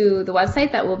go to the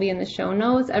website that will be in the show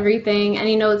notes.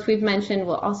 Any notes we've mentioned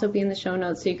will also be in the show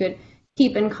notes, so you could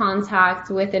keep in contact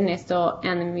with Ernesto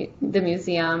and the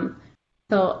museum.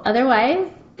 So otherwise,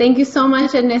 thank you so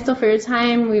much, Ernesto, for your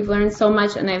time. We've learned so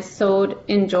much, and I've so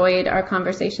enjoyed our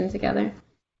conversation together.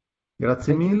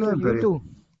 Grazie mille. Tu.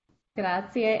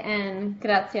 Grazie, and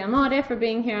grazie amore for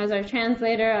being here as our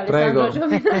translator, Alessandro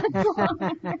Giovinazzo.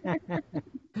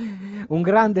 Un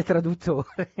grande traduttore.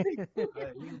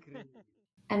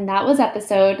 And that was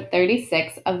episode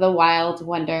 36 of the Wild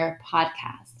Wonder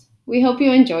podcast. We hope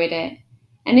you enjoyed it.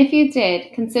 And if you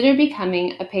did, consider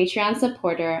becoming a Patreon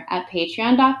supporter at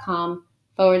patreon.com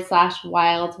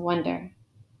patreon.com/wild wonder.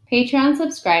 Patreon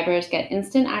subscribers get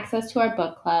instant access to our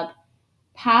book club,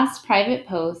 past private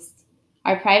posts,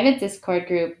 our private Discord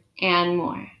group, and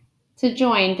more. To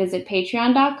join, visit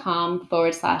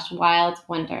patreon.com/wild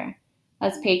wonder.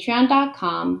 That's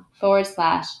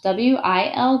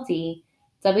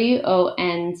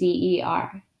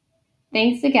patreon.com/WILDWONDER.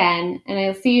 Thanks again, and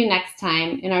I'll see you next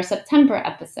time in our September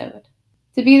episode.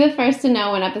 To be the first to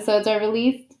know when episodes are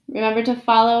released, remember to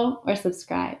follow or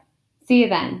subscribe. See you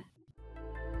then.